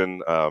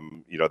reaction,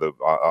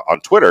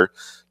 on Twitter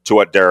to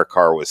what Derek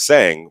Carr was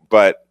saying.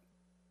 But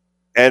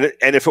and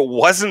if it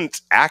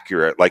wasn't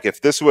accurate, like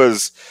if this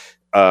was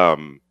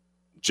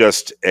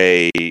just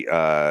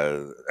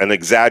an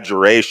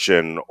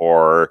exaggeration,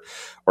 or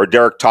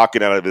Derek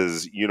talking out of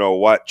his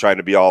trying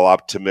to be all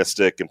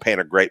optimistic and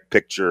paint a great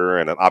picture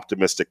and an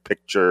optimistic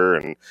picture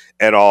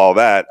and all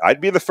that,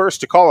 I'd be the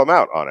first to call him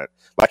out on it.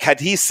 Like,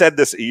 had he said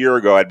this a year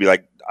ago, I'd be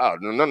like, oh,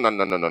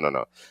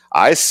 no.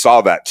 I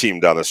saw that team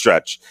down the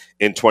stretch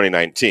in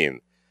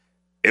 2019.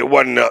 It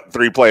wasn't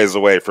 3 plays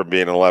away from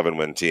being an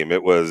 11-win team.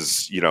 It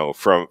was,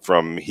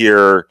 from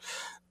here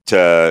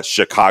to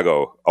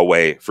Chicago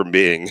away from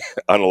being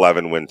an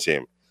 11-win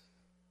team.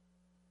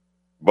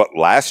 But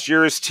last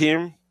year's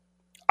team,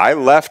 I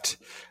left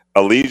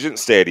Allegiant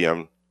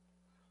Stadium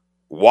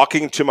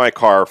walking to my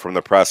car from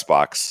the press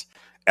box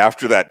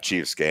after that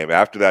Chiefs game,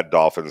 after that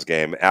Dolphins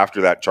game,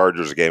 after that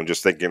Chargers game,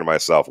 just thinking to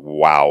myself,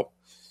 wow,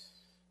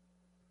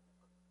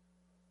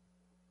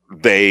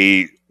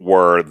 they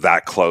were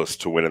that close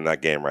to winning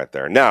that game right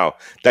there. Now,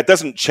 that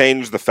doesn't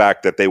change the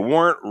fact that they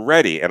weren't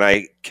ready, and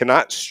I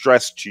cannot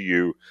stress to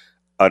you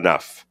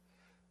enough.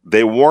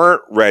 They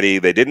weren't ready.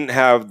 They didn't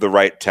have the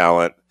right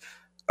talent.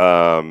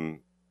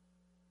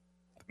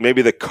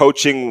 Maybe the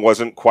coaching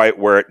wasn't quite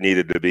where it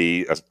needed to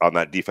be on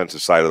that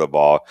defensive side of the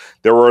ball.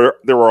 There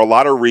were a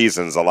lot of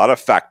reasons, a lot of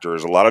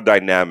factors, a lot of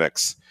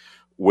dynamics,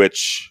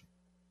 which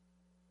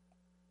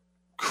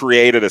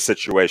created a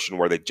situation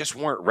where they just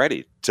weren't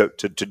ready to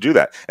do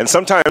that. And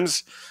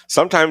sometimes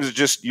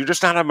you're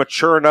just not a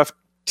mature enough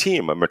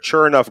team, a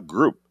mature enough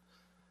group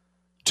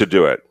to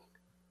do it.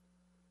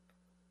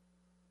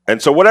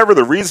 And so whatever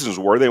the reasons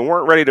were, they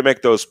weren't ready to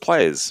make those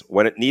plays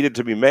when they needed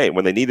to be made,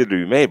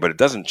 but it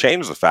doesn't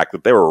change the fact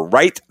that they were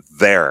right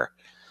there.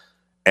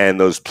 And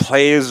those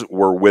plays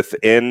were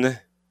within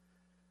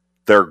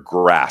their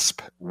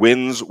grasp.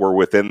 Wins were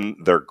within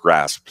their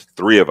grasp,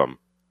 3 of them.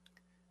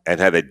 And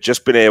had they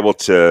just been able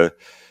to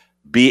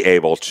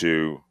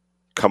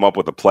come up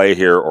with a play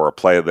here or a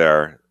play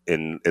there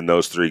in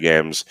those 3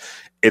 games,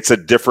 it's a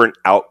different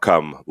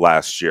outcome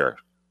last year.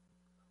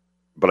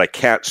 But I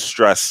can't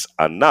stress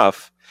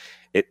enough,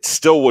 it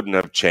still wouldn't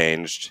have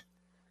changed.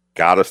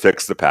 Got to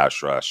fix the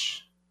pass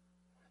rush.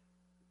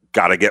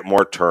 Got to get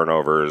more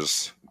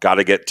turnovers. Got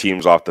to get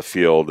teams off the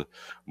field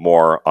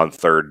more on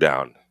 3rd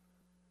down.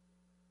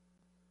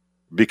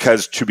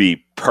 Because to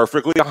be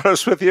perfectly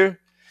honest with you,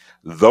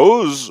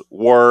 those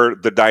were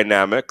the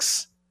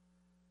dynamics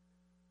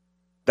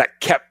that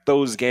kept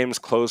those games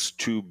close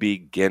to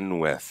begin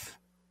with.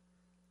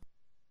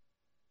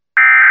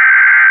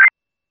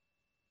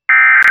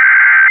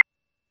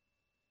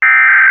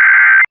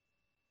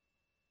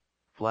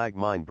 Flag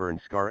mine burn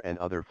scar and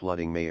other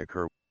flooding may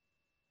occur.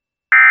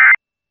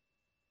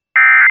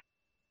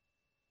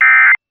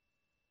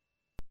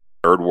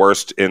 Third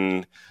worst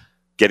in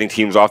getting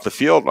teams off the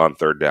field on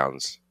third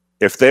downs.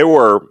 If they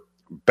were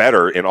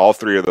better in all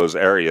three of those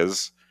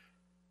areas,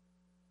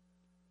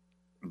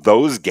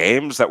 those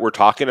games that we're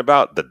talking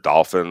about, the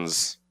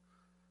Dolphins,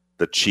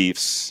 the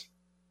Chiefs,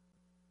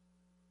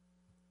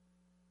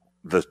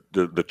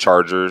 the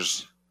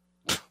Chargers,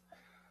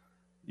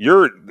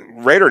 your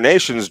Raider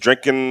Nation's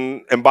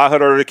drinking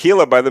embajador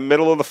tequila by the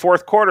middle of the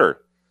fourth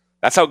quarter.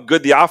 That's how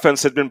good the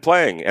offense had been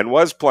playing and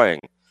was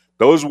playing.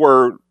 Those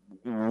were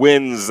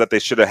wins that they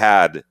should have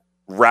had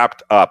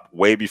wrapped up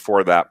way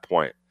before that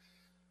point.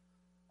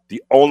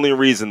 The only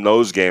reason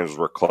those games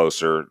were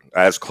closer,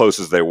 as close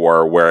as they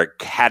were, where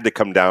it had to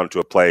come down to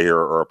a play here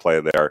or a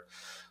play there,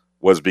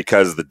 was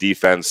because the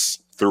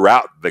defense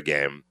throughout the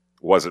game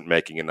wasn't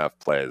making enough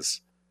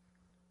plays.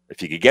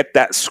 If you could get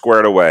that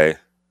squared away,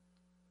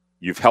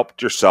 you've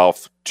helped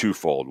yourself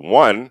twofold.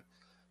 One,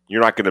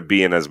 you're not going to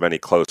be in as many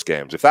close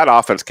games. If that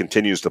offense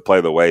continues to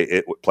play the way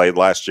it played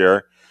last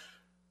year,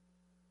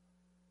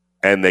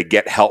 and they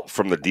get help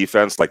from the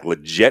defense, like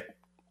legit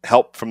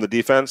help from the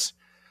defense,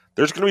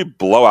 there's going to be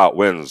blowout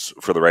wins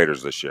for the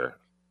Raiders this year.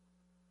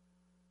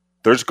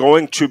 There's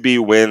going to be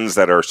wins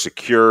that are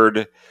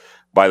secured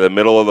by the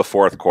middle of the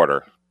fourth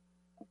quarter.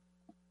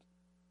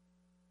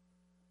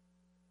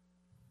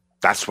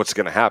 That's what's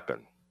going to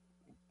happen.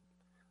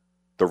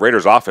 The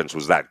Raiders' offense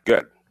was that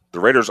good.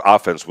 The Raiders'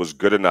 offense was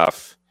good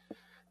enough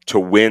to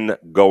win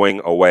going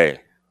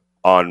away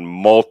on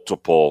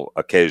multiple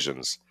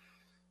occasions.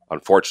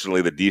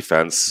 Unfortunately, the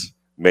defense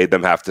made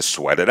them have to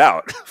sweat it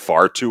out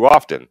far too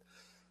often.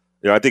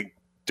 You know, I think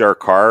Derek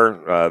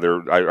Carr,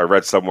 I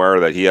read somewhere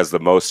that he has the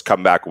most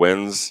comeback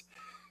wins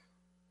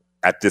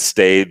at this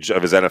stage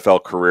of his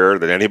NFL career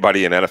than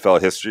anybody in NFL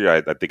history.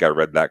 I think I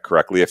read that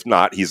correctly. If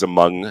not, he's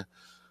among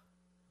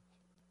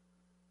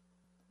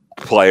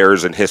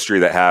players in history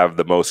that have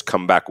the most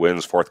comeback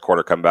wins, fourth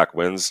quarter comeback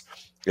wins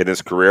in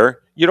his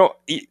career. You know,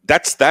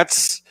 that's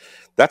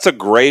a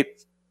great.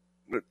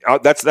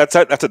 That's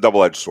a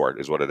double-edged sword,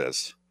 is what it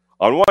is.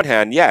 On one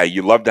hand, yeah,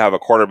 you love to have a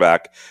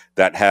quarterback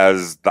that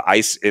has the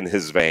ice in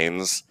his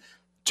veins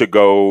to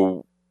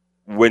go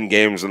win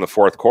games in the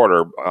fourth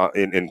quarter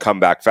in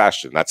comeback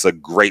fashion. That's a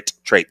great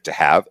trait to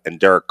have, and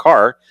Derek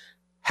Carr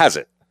has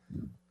it.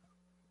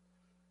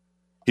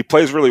 He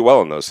plays really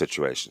well in those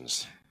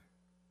situations.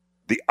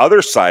 The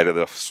other side of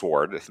the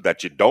sword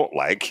that you don't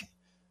like,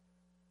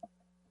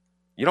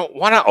 you don't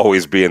want to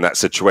always be in that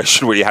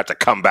situation where you have to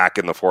come back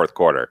in the fourth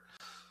quarter.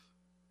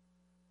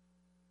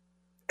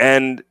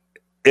 And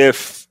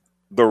if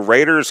the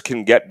Raiders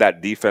can get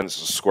that defense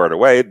squared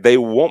away, they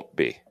won't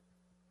be.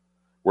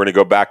 We're going to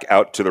go back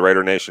out to the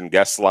Raider Nation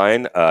guest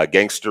line.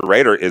 Gangster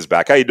Raider is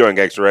back. How you doing,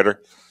 Gangster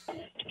Raider?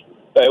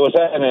 Hey, what's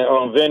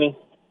happening, Vinny?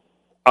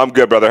 I'm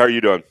good, brother. How are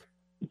you doing?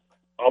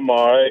 I'm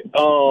all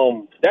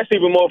right. That's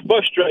even more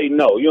frustrating,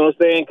 though. You know what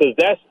I'm saying? Because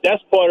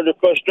that's part of the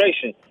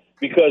frustration.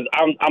 Because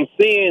I'm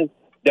seeing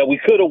that we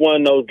could have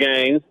won those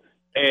games,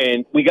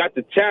 and we got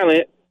the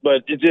talent,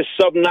 but it's just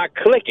something not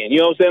clicking. You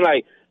know what I'm saying?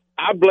 Like,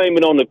 I blame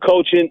it on the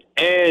coaching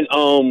and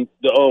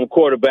the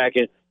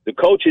quarterbacking. The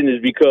coaching is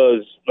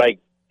because, like,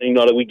 you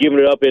know, that we giving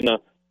it up in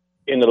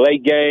the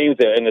late games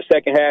in the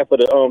second half of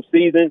the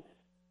season.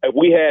 If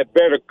we had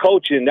better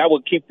coaching, that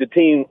would keep the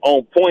team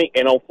on point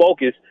and on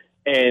focus,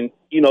 and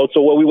you know,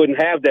 so we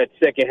wouldn't have that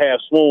second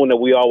half swoon that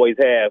we always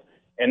have.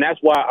 And that's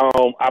why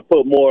I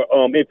put more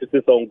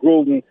emphasis on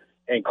Gruden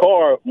and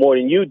Carr more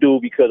than you do,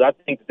 because I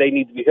think that they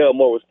need to be held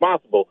more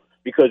responsible.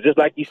 Because just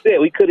like you said,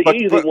 we could have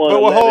easily won.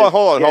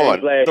 Hold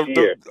on. Last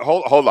year.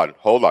 Hold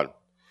on.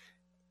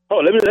 Oh,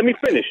 let me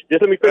finish.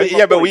 Just let me finish.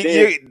 Yeah, but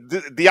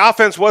the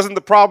offense wasn't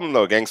the problem,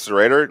 though, Gangster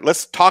Raider.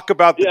 Let's talk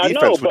about the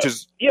defense,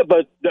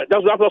 but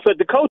that's what I said,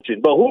 the coaching.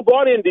 But who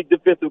brought in the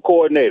defensive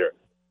coordinator?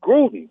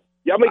 Gruden.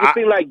 Y'all make it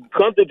seem like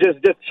Gunther just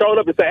showed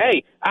up and say,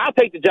 "Hey, I'll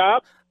take the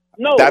job."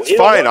 No, that's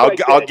fine.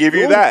 I'll give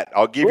you that.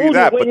 I'll give you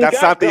that. But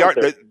that's not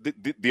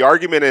the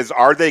argument. Is,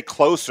 are they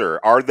closer?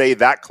 Are they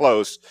that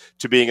close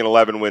to being an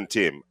 11-win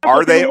team?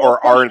 Are they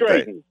or aren't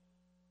they?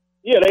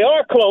 Yeah, they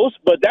are close,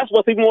 but that's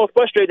what's even more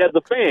frustrating as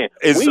a fan.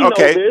 We know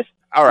this.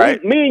 All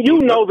right. Me and you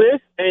know this,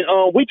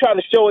 and we try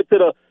to show it to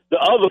the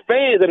other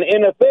fans in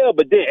the NFL,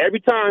 but then every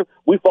time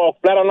we fall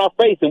flat on our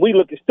face and we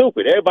looking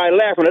stupid. Everybody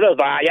laughing at us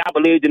like,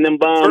 y'all believed in them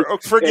bums.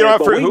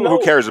 Who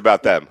cares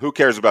about them? Who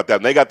cares about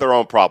them? They got their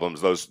own problems.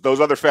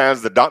 Those other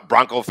fans, the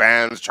Bronco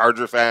fans,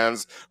 Charger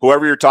fans,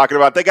 whoever you're talking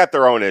about, they got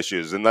their own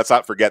issues, and let's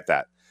not forget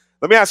that.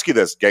 Let me ask you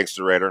this,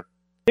 Gangster Raider.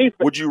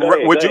 Would you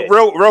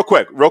real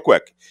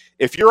quick?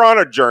 If you're on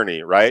a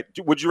journey, right?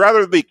 Would you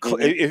rather be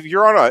if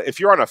you're on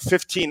a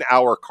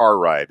 15-hour car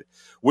ride?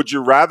 Would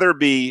you rather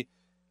be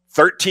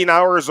 13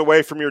 hours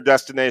away from your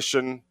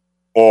destination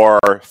or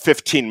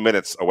 15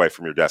 minutes away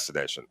from your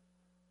destination?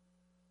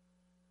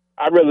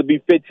 I'd rather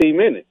be 15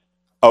 minutes.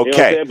 Okay. You know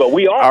what I'm saying? But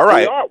we are. All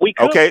right. We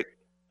could. Okay.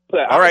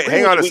 All right.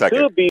 Hang on a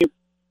second.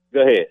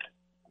 Go ahead.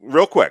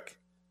 Real quick.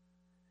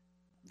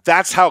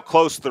 That's how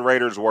close the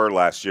Raiders were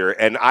last year,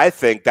 and I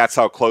think that's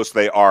how close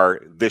they are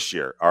this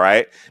year, all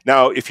right?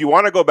 Now, if you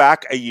want to go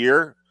back a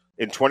year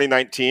in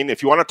 2019,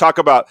 if you want to talk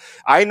about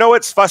 – I know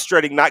it's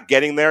frustrating not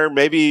getting there.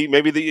 Maybe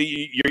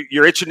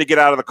you're itching to get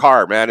out of the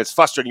car, man. It's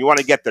frustrating. You want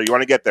to get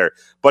there.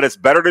 But it's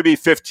better to be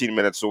 15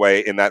 minutes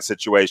away in that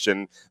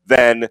situation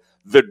than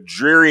the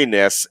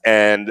dreariness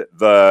and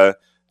the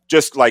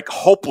just like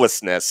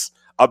hopelessness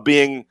of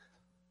being –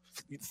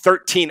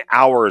 13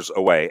 hours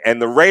away.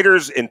 And the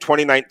Raiders in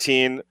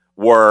 2019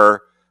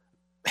 were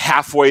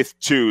halfway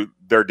to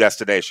their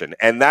destination.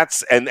 And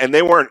that's and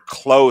they weren't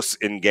close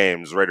in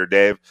games, Raider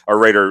Dave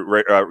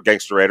or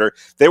Gangster Raider.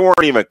 They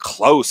weren't even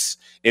close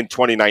in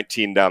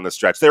 2019 down the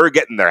stretch. They were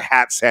getting their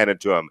hats handed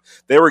to them.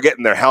 They were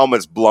getting their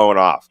helmets blown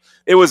off.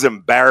 It was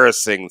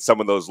embarrassing, some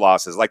of those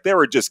losses. Like they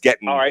were just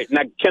getting. All right.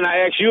 Now, can I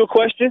ask you a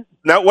question?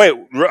 Now, wait.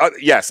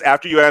 Yes.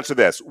 After you answer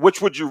this,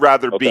 which would you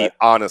rather be,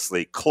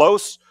 honestly,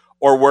 close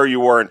or where you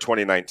were in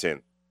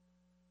 2019?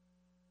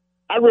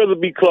 I'd rather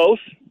be close.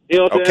 You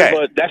know what I'm saying?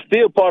 But that's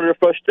still part of the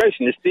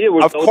frustration. It's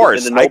still of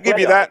course. I give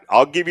you that.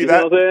 I'll give you that.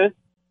 Know what I'm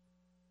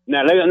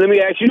saying? Now, let me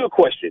ask you a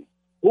question.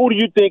 Who do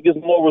you think is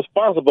more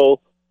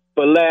responsible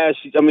for last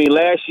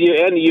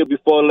year and the year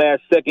before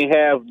last second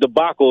half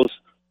debacles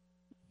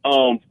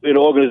in the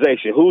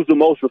organization? Who's the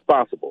most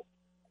responsible?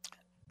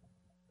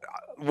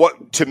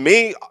 What to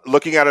me,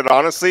 looking at it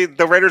honestly,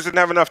 the Raiders didn't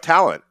have enough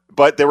talent.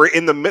 But they were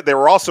in the mid. They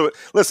were also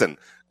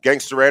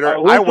Gangster Raider.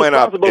 I went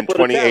up in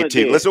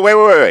 2018. Listen,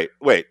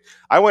 wait.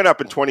 I went up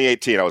in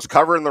 2018. I was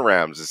covering the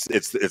Rams.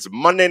 It's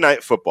Monday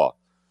Night Football.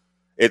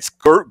 It's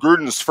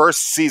Gruden's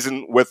first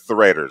season with the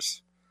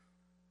Raiders,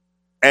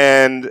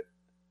 and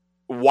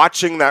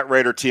watching that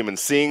Raider team and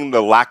seeing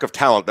the lack of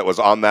talent that was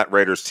on that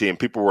Raiders team,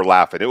 people were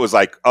laughing. It was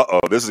like,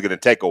 this is going to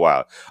take a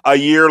while. A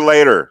year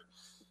later,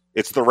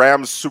 it's the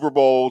Rams Super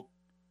Bowl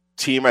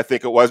team. I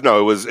think it was.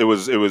 No, it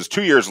was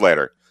 2 years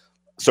later.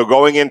 So it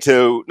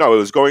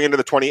was going into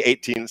the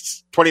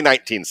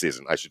 2019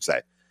 season, I should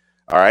say.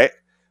 All right.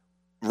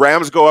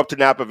 Rams go up to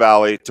Napa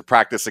Valley to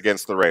practice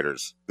against the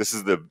Raiders. This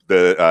is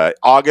the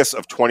August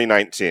of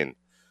 2019.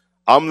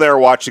 I'm there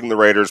watching the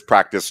Raiders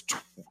practice.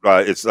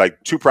 It's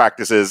like 2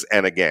 practices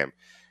and a game.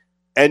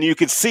 And you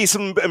could see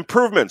some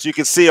improvements. You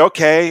could see,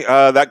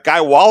 that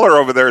guy Waller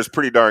over there is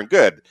pretty darn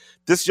good.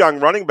 This young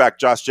running back,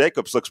 Josh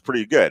Jacobs, looks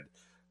pretty good.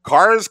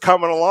 Carr's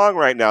coming along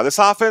right now. This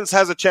offense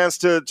has a chance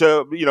that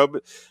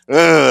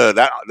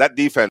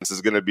defense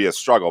is going to be a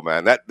struggle,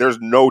 man. There's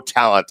no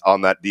talent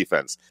on that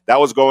defense. That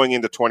was going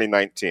into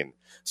 2019.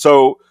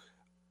 So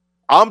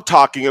I'm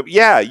talking of,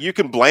 you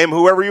can blame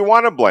whoever you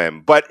want to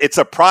blame, but it's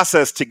a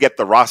process to get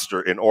the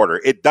roster in order.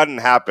 It doesn't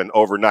happen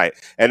overnight.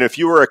 And if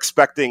you were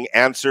expecting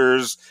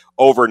answers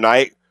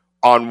overnight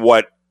on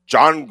what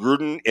John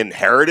Gruden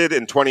inherited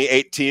in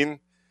 2018,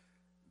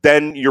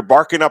 then you're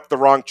barking up the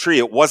wrong tree.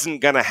 It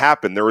wasn't going to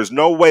happen. There was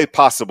no way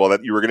possible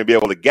that you were going to be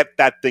able to get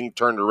that thing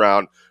turned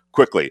around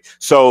quickly.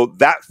 So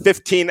that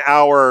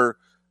 15-hour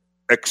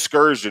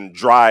excursion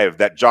drive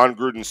that John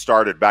Gruden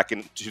started back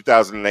in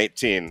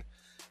 2018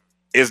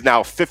 is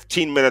now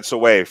 15 minutes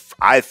away,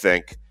 I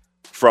think,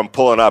 from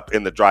pulling up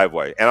in the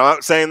driveway. And I'm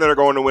not saying they're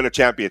going to win a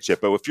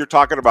championship, but if you're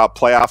talking about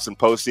playoffs and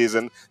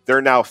postseason,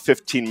 they're now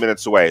 15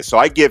 minutes away. So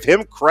I give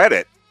him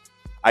credit.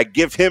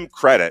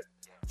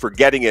 For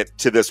getting it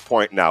to this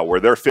point now where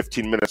they're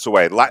 15 minutes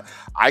away.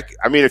 I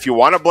mean, if you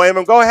want to blame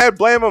them, go ahead,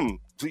 blame them.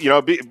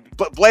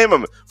 Blame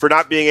them for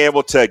not being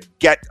able to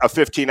get a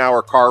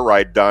 15-hour car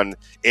ride done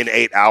in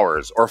 8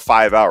 hours or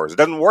 5 hours. It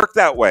doesn't work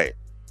that way.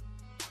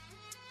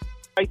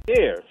 Right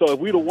there. So if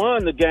we'd have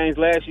won the games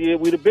last year,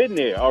 we'd have been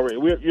there already.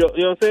 You know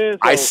what I'm saying? So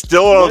I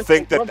still don't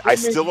think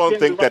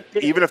that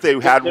even if they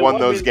had won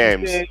those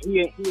games.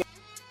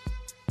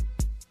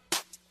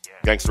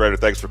 Gangster Raider,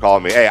 thanks for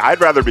calling me. Hey,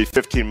 I'd rather be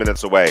 15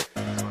 minutes away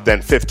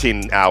than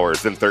 15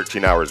 hours, than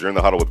 13 hours. You're in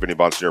the Huddle with Vinny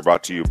Bonsignore,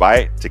 brought to you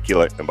by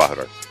Tequila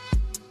Embajador.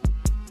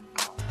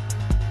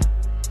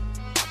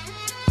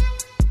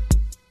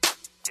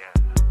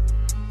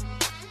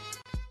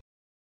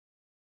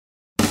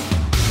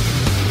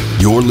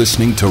 You're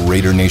listening to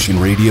Raider Nation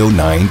Radio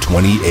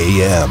 920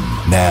 AM.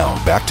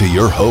 Now, back to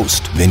your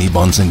host, Vinny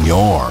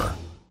Bonsignore.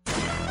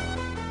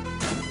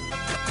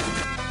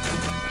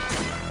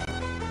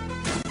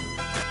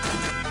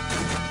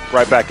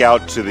 Right back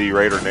out to the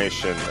Raider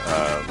Nation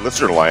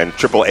listener line.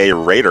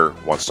 AAA Raider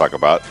wants to talk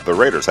about the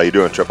Raiders. How you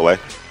doing, AAA?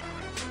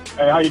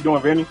 Hey, how you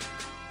doing, Vinny?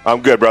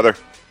 I'm good, brother.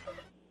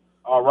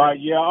 All right,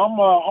 yeah, I'm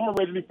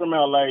originally from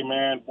LA,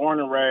 man,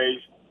 born and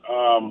raised.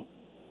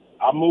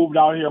 I moved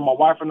out here. My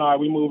wife and I,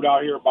 we moved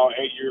out here about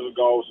 8 years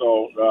ago.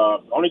 So the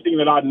only thing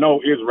that I know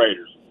is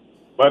Raiders.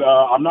 But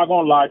I'm not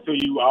gonna lie to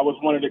you. I was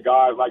one of the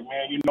guys like,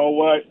 man, you know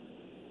what?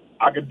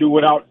 I could do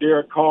without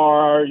Derek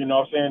Carr. You know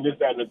what I'm saying, this,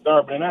 that, and the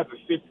third. But then I had to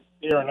sit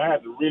there and I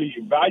had to really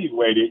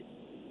evaluate it.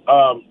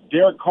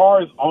 Derek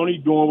Carr is only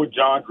doing what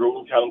John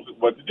Gruden tells him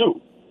what to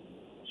do.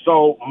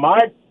 So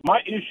my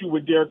issue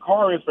with Derek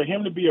Carr is for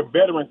him to be a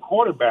veteran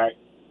quarterback.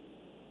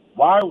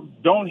 Why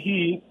don't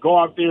he go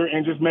out there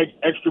and just make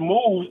extra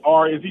moves,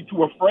 or is he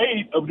too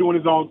afraid of doing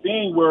his own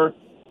thing where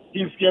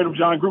he's scared of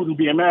John Gruden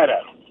being mad at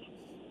him?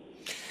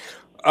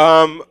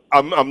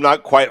 I'm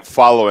not quite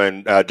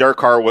following. Derek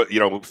Carr,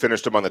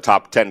 finished him on the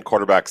top 10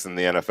 quarterbacks in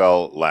the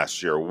NFL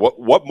last year.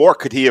 What more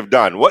could he have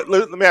done? Let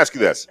me ask you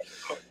this.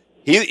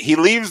 He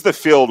leaves the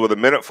field with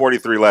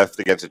 1:43 left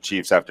against the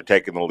Chiefs after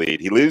taking the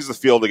lead. He leaves the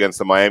field against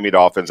the Miami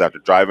Dolphins after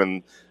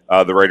driving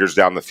the Raiders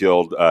down the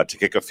field to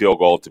kick a field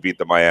goal to beat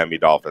the Miami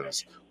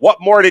Dolphins. What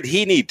more did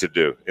he need to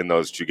do in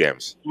those two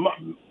games?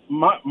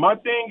 My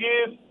thing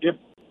is,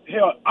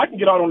 I can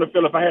get out on the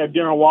field if I had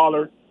Darren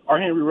Waller or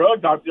Henry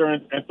Ruggs out there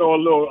and throw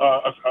a little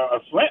a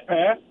slant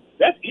pass.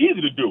 That's easy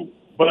to do.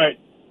 But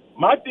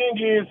my thing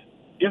is,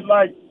 it's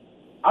like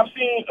I've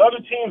seen other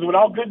teams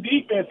without good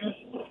defenses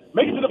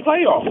make it to the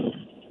playoffs.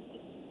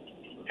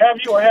 Have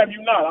you or have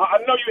you not? I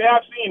know you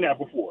have seen that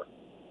before.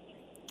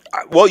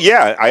 Well,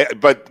 yeah,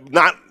 but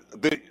not.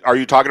 Are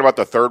you talking about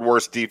the third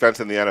worst defense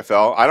in the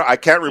NFL? I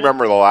can't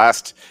remember the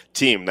last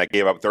team that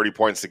gave up 30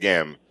 points a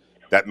game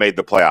that made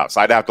the playoffs.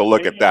 I'd have to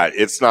look at that.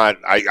 It's not.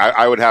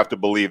 I would have to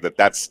believe that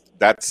that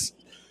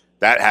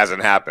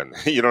hasn't happened.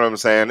 You know what I'm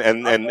saying?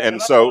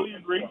 And so. Totally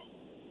agree.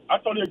 I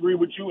totally agree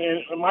with you.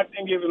 And my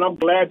thing is, and I'm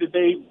glad that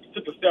they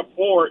took a step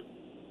forward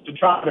to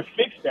try to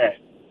fix that.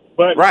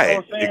 But right, you know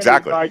what I'm saying?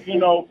 exactly. It's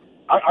like,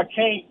 I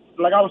can't.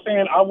 Like I was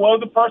saying, I was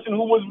the person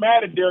who was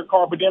mad at Derek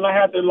Carr, but then I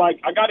had to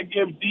I got to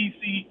give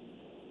DC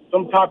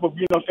some type of,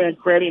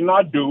 credit, and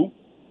I do,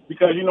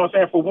 because,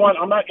 for one,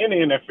 I'm not in the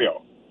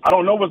NFL. I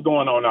don't know what's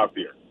going on out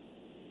there.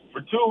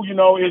 For two,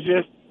 it's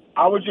just,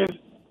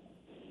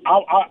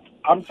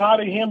 I'm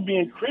tired of him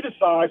being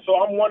criticized,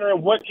 so I'm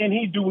wondering what can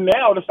he do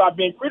now to stop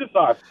being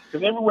criticized?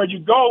 Because everywhere you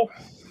go,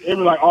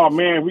 everyone's like, oh,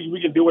 man,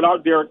 we can do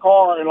without Derek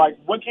Carr, and,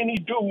 what can he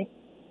do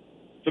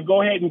to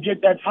go ahead and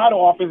get that title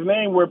off his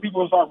name where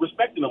people start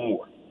respecting him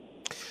more?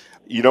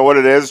 You know what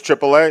it is,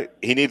 AAA?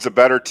 He needs a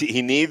better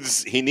he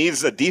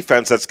needs a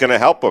defense that's going to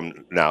help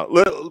him now.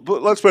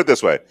 Let's put it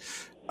this way.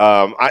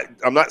 I'm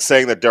not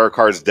saying that Derek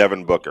Carr is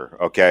Devin Booker,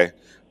 okay?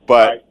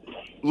 But right.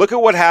 Look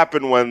at what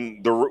happened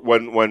when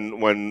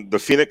the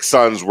Phoenix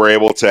Suns were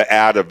able to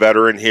add a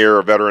veteran here,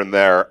 a veteran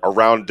there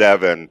around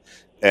Devin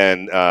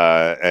and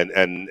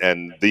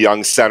the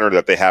young center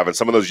that they have and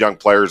some of those young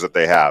players that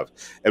they have.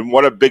 And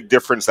what a big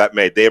difference that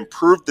made. They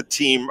improved the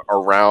team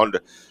around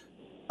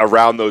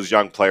those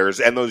young players,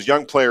 and those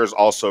young players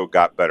also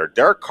got better.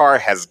 Derek Carr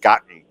has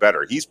gotten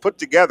better. He's put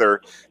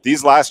together,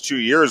 these last 2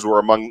 years were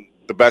among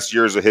the best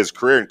years of his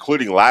career,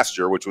 including last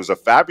year, which was a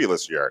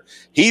fabulous year.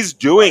 He's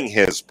doing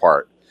his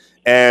part.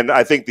 And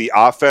I think the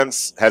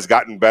offense has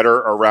gotten better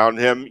around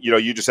him.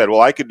 You just said,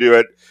 well, I could do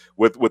it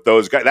with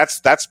those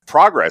guys. That's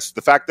progress.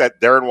 The fact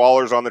that Darren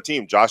Waller's on the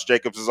team, Josh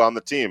Jacobs is on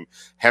the team,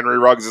 Henry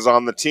Ruggs is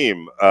on the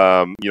team,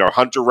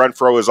 Hunter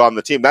Renfrow is on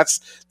the team.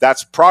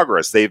 That's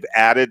progress. They've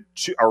added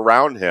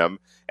around him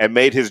and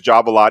made his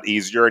job a lot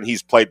easier, and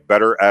he's played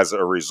better as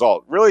a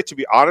result. Really, to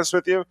be honest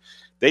with you,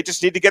 they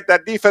just need to get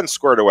that defense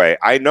squared away.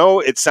 I know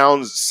it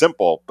sounds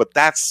simple, but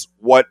that's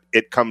what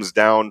it comes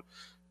down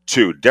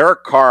to.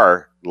 Derek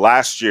Carr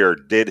last year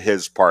did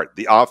his part.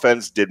 The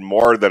offense did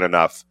more than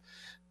enough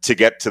to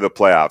get to the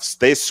playoffs.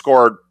 They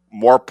scored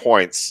more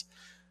points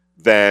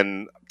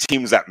than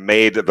teams that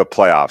made the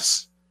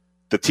playoffs.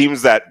 The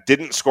teams that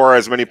didn't score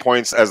as many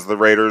points as the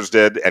Raiders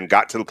did and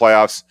got to the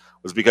playoffs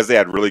was because they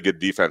had really good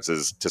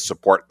defenses to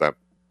support them.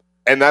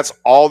 And that's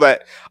all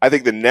that I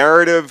think the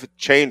narrative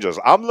changes.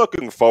 I'm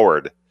looking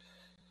forward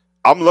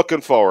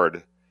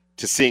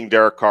to seeing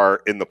Derek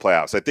Carr in the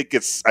playoffs. I think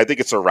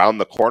it's around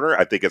the corner.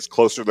 I think it's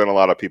closer than a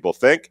lot of people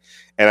think.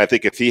 And I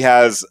think if he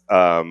has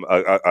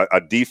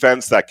a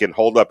defense that can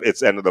hold up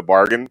its end of the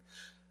bargain,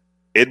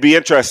 it'd be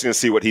interesting to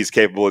see what he's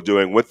capable of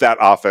doing with that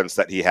offense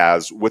that he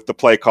has, with the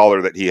play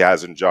caller that he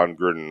has in John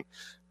Gruden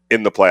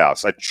in the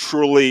playoffs. I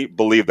truly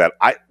believe that.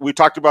 We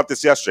talked about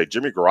this yesterday.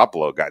 Jimmy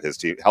Garoppolo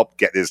helped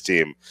get his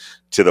team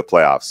to the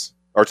playoffs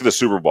or to the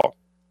Super Bowl.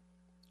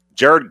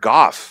 Jared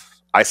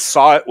Goff, I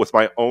saw it with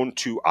my own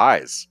two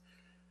eyes.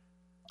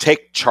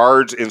 Take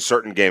charge in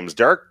certain games.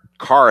 Derek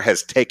Carr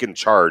has taken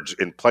charge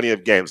in plenty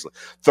of games.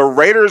 The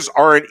Raiders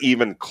aren't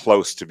even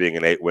close to being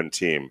an 8-win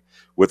team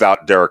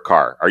without Derek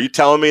Carr. Are you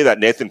telling me that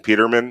Nathan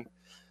Peterman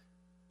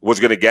was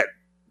going to get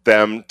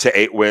them to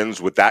 8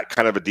 wins with that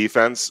kind of a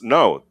defense?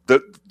 No.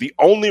 The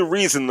only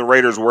reason the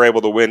Raiders were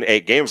able to win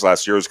 8 games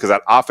last year was because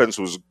that offense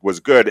was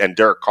good and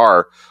Derek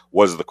Carr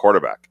was the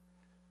quarterback.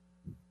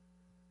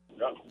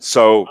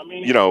 So,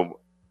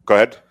 go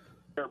ahead.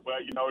 But,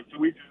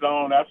 to each his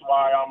own. That's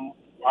why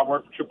I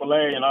work for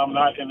AAA and I'm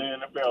not in the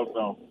NFL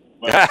zone.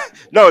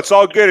 No, it's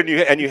all good,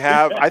 and you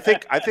have. I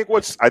think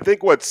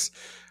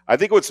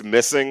what's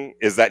missing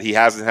is that he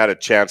hasn't had a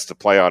chance to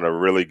play on a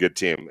really good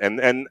team,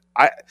 and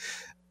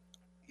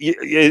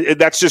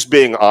that's just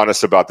being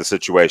honest about the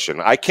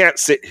situation. I can't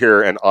sit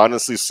here and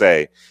honestly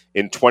say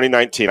in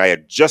 2019, I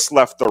had just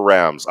left the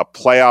Rams, a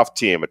playoff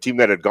team, a team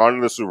that had gone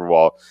to the Super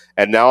Bowl,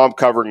 and now I'm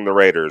covering the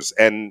Raiders.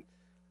 And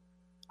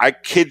I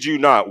kid you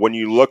not, when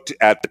you looked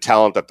at the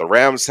talent that the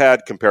Rams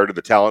had compared to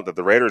the talent that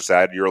the Raiders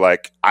had,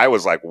 I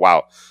was like,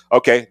 wow,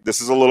 okay,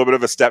 this is a little bit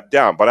of a step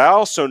down. But I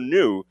also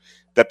knew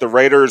that the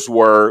Raiders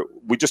were.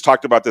 We just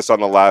talked about this on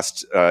the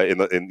last in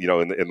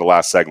the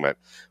last segment.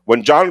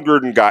 When John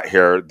Gruden got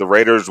here, the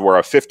Raiders were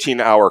a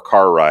 15-hour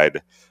car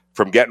ride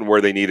from getting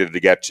where they needed to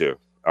get to.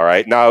 All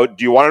right. Now,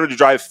 do you want him to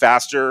drive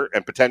faster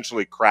and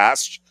potentially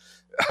crash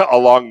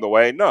along the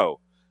way? No.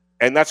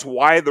 And that's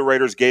why the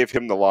Raiders gave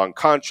him the long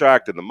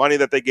contract and the money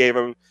that they gave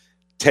him.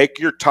 Take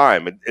your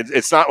time.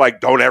 It's not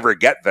like don't ever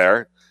get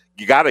there.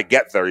 You got to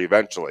get there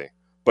eventually.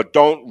 But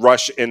don't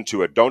rush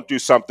into it. Don't do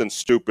something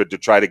stupid to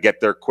try to get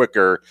there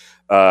quicker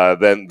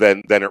than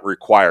it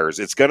requires.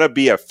 It's going to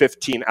be a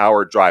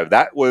 15-hour drive.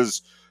 That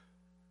was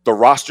the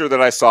roster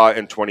that I saw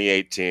in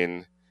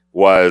 2018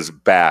 was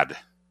bad.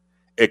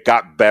 It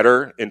got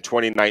better in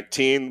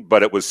 2019,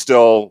 but it was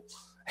still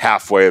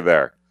halfway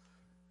there.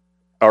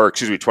 Or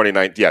excuse me,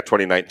 2019. Yeah,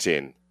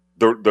 2019.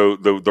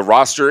 The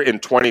roster in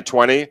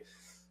 2020,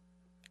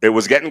 it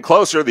was getting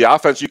closer. The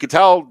offense, you could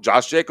tell,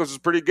 Josh Jacobs was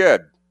pretty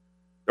good.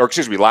 Or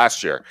excuse me,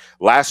 last year.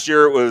 Last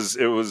year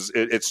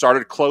it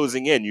started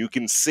closing in. You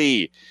can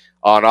see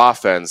on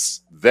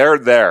offense, they're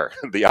there.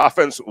 The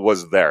offense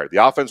was there.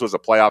 The offense was a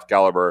playoff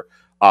caliber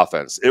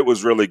offense. It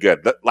was really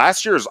good.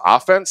 Last year's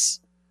offense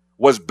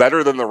was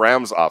better than the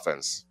Rams'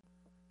 offense.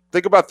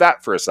 Think about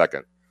that for a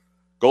second.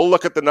 Go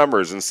look at the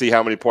numbers and see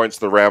how many points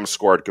the Rams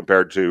scored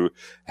compared to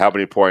how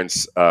many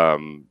points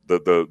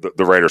the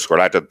Raiders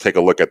scored. I have to take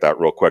a look at that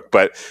real quick.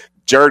 But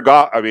Derek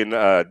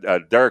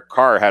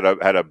Carr had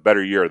a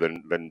better year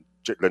than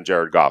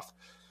Jared Goff,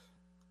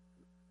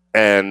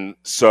 and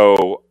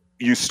so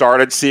you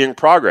started seeing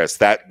progress.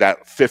 That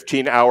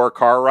 15-hour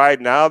car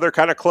ride, now they're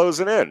kind of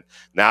closing in.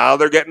 Now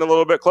they're getting a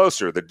little bit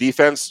closer. The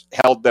defense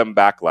held them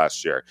back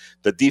last year.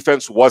 The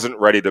defense wasn't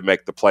ready to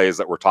make the plays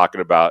that we're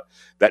talking about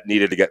that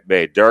needed to get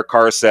made. Derek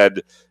Carr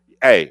said,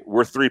 hey,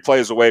 we're 3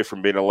 plays away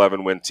from being an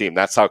 11-win team.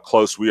 That's how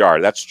close we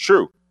are. That's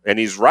true, and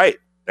he's right,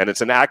 and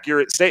it's an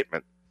accurate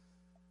statement.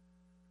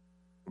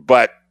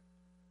 But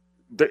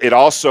it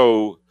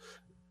also,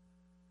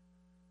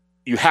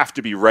 you have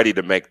to be ready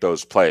to make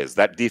those plays.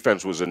 That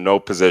defense was in no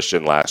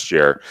position last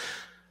year.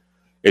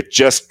 It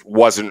just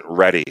wasn't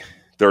ready.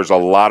 There's a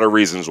lot of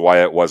reasons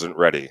why it wasn't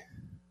ready.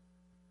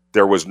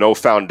 There was no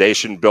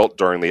foundation built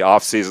during the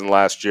offseason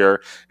last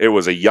year. It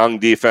was a young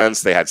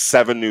defense. They had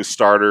 7 new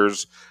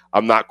starters.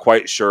 I'm not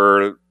quite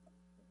sure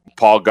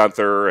Paul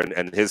Guenther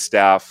and his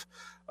staff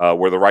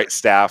were the right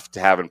staff to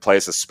have in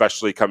place,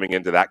 especially coming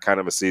into that kind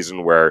of a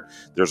season where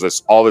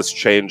there's all this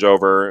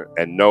changeover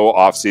and no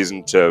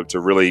offseason to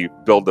really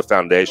build the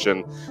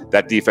foundation.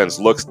 That defense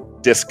looks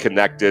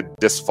disconnected,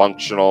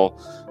 dysfunctional.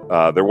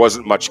 There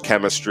wasn't much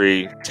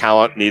chemistry.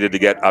 Talent needed to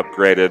get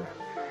upgraded.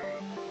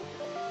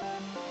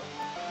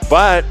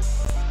 But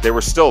they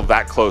were still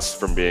that close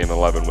from being an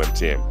 11-win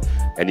team.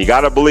 And you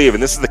got to believe,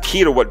 and this is the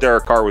key to what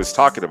Derek Carr was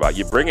talking about,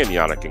 you bring in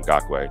Yannick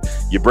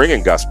Ngakoue, you bring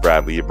in Gus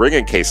Bradley, you bring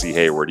in Casey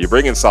Hayward, you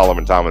bring in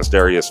Solomon Thomas,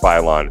 Darius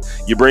Philon,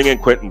 you bring in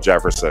Quentin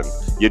Jefferson,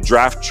 you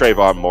draft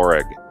Trayvon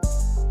Moehrig.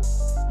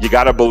 You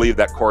got to believe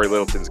that Corey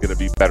Littleton's going to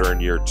be better in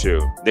year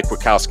 2. Nick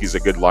Witkowski's a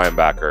good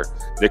linebacker.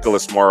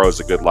 Nicholas Morrow's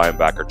a good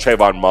linebacker.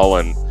 Trayvon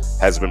Mullen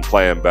has been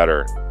playing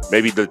better.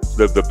 Maybe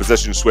the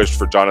position switch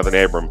for Jonathan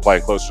Abram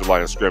playing closer to the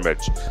line of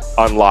scrimmage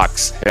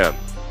unlocks him.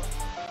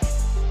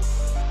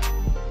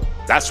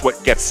 That's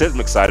what gets him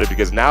excited,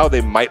 because now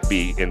they might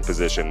be in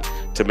position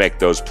to make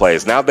those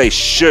plays. Now they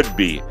should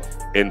be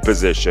in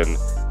position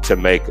to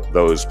make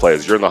those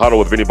plays. You're in the Huddle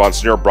with Vinny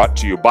Bonsignor, brought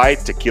to you by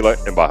Tequila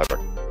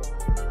Embajador.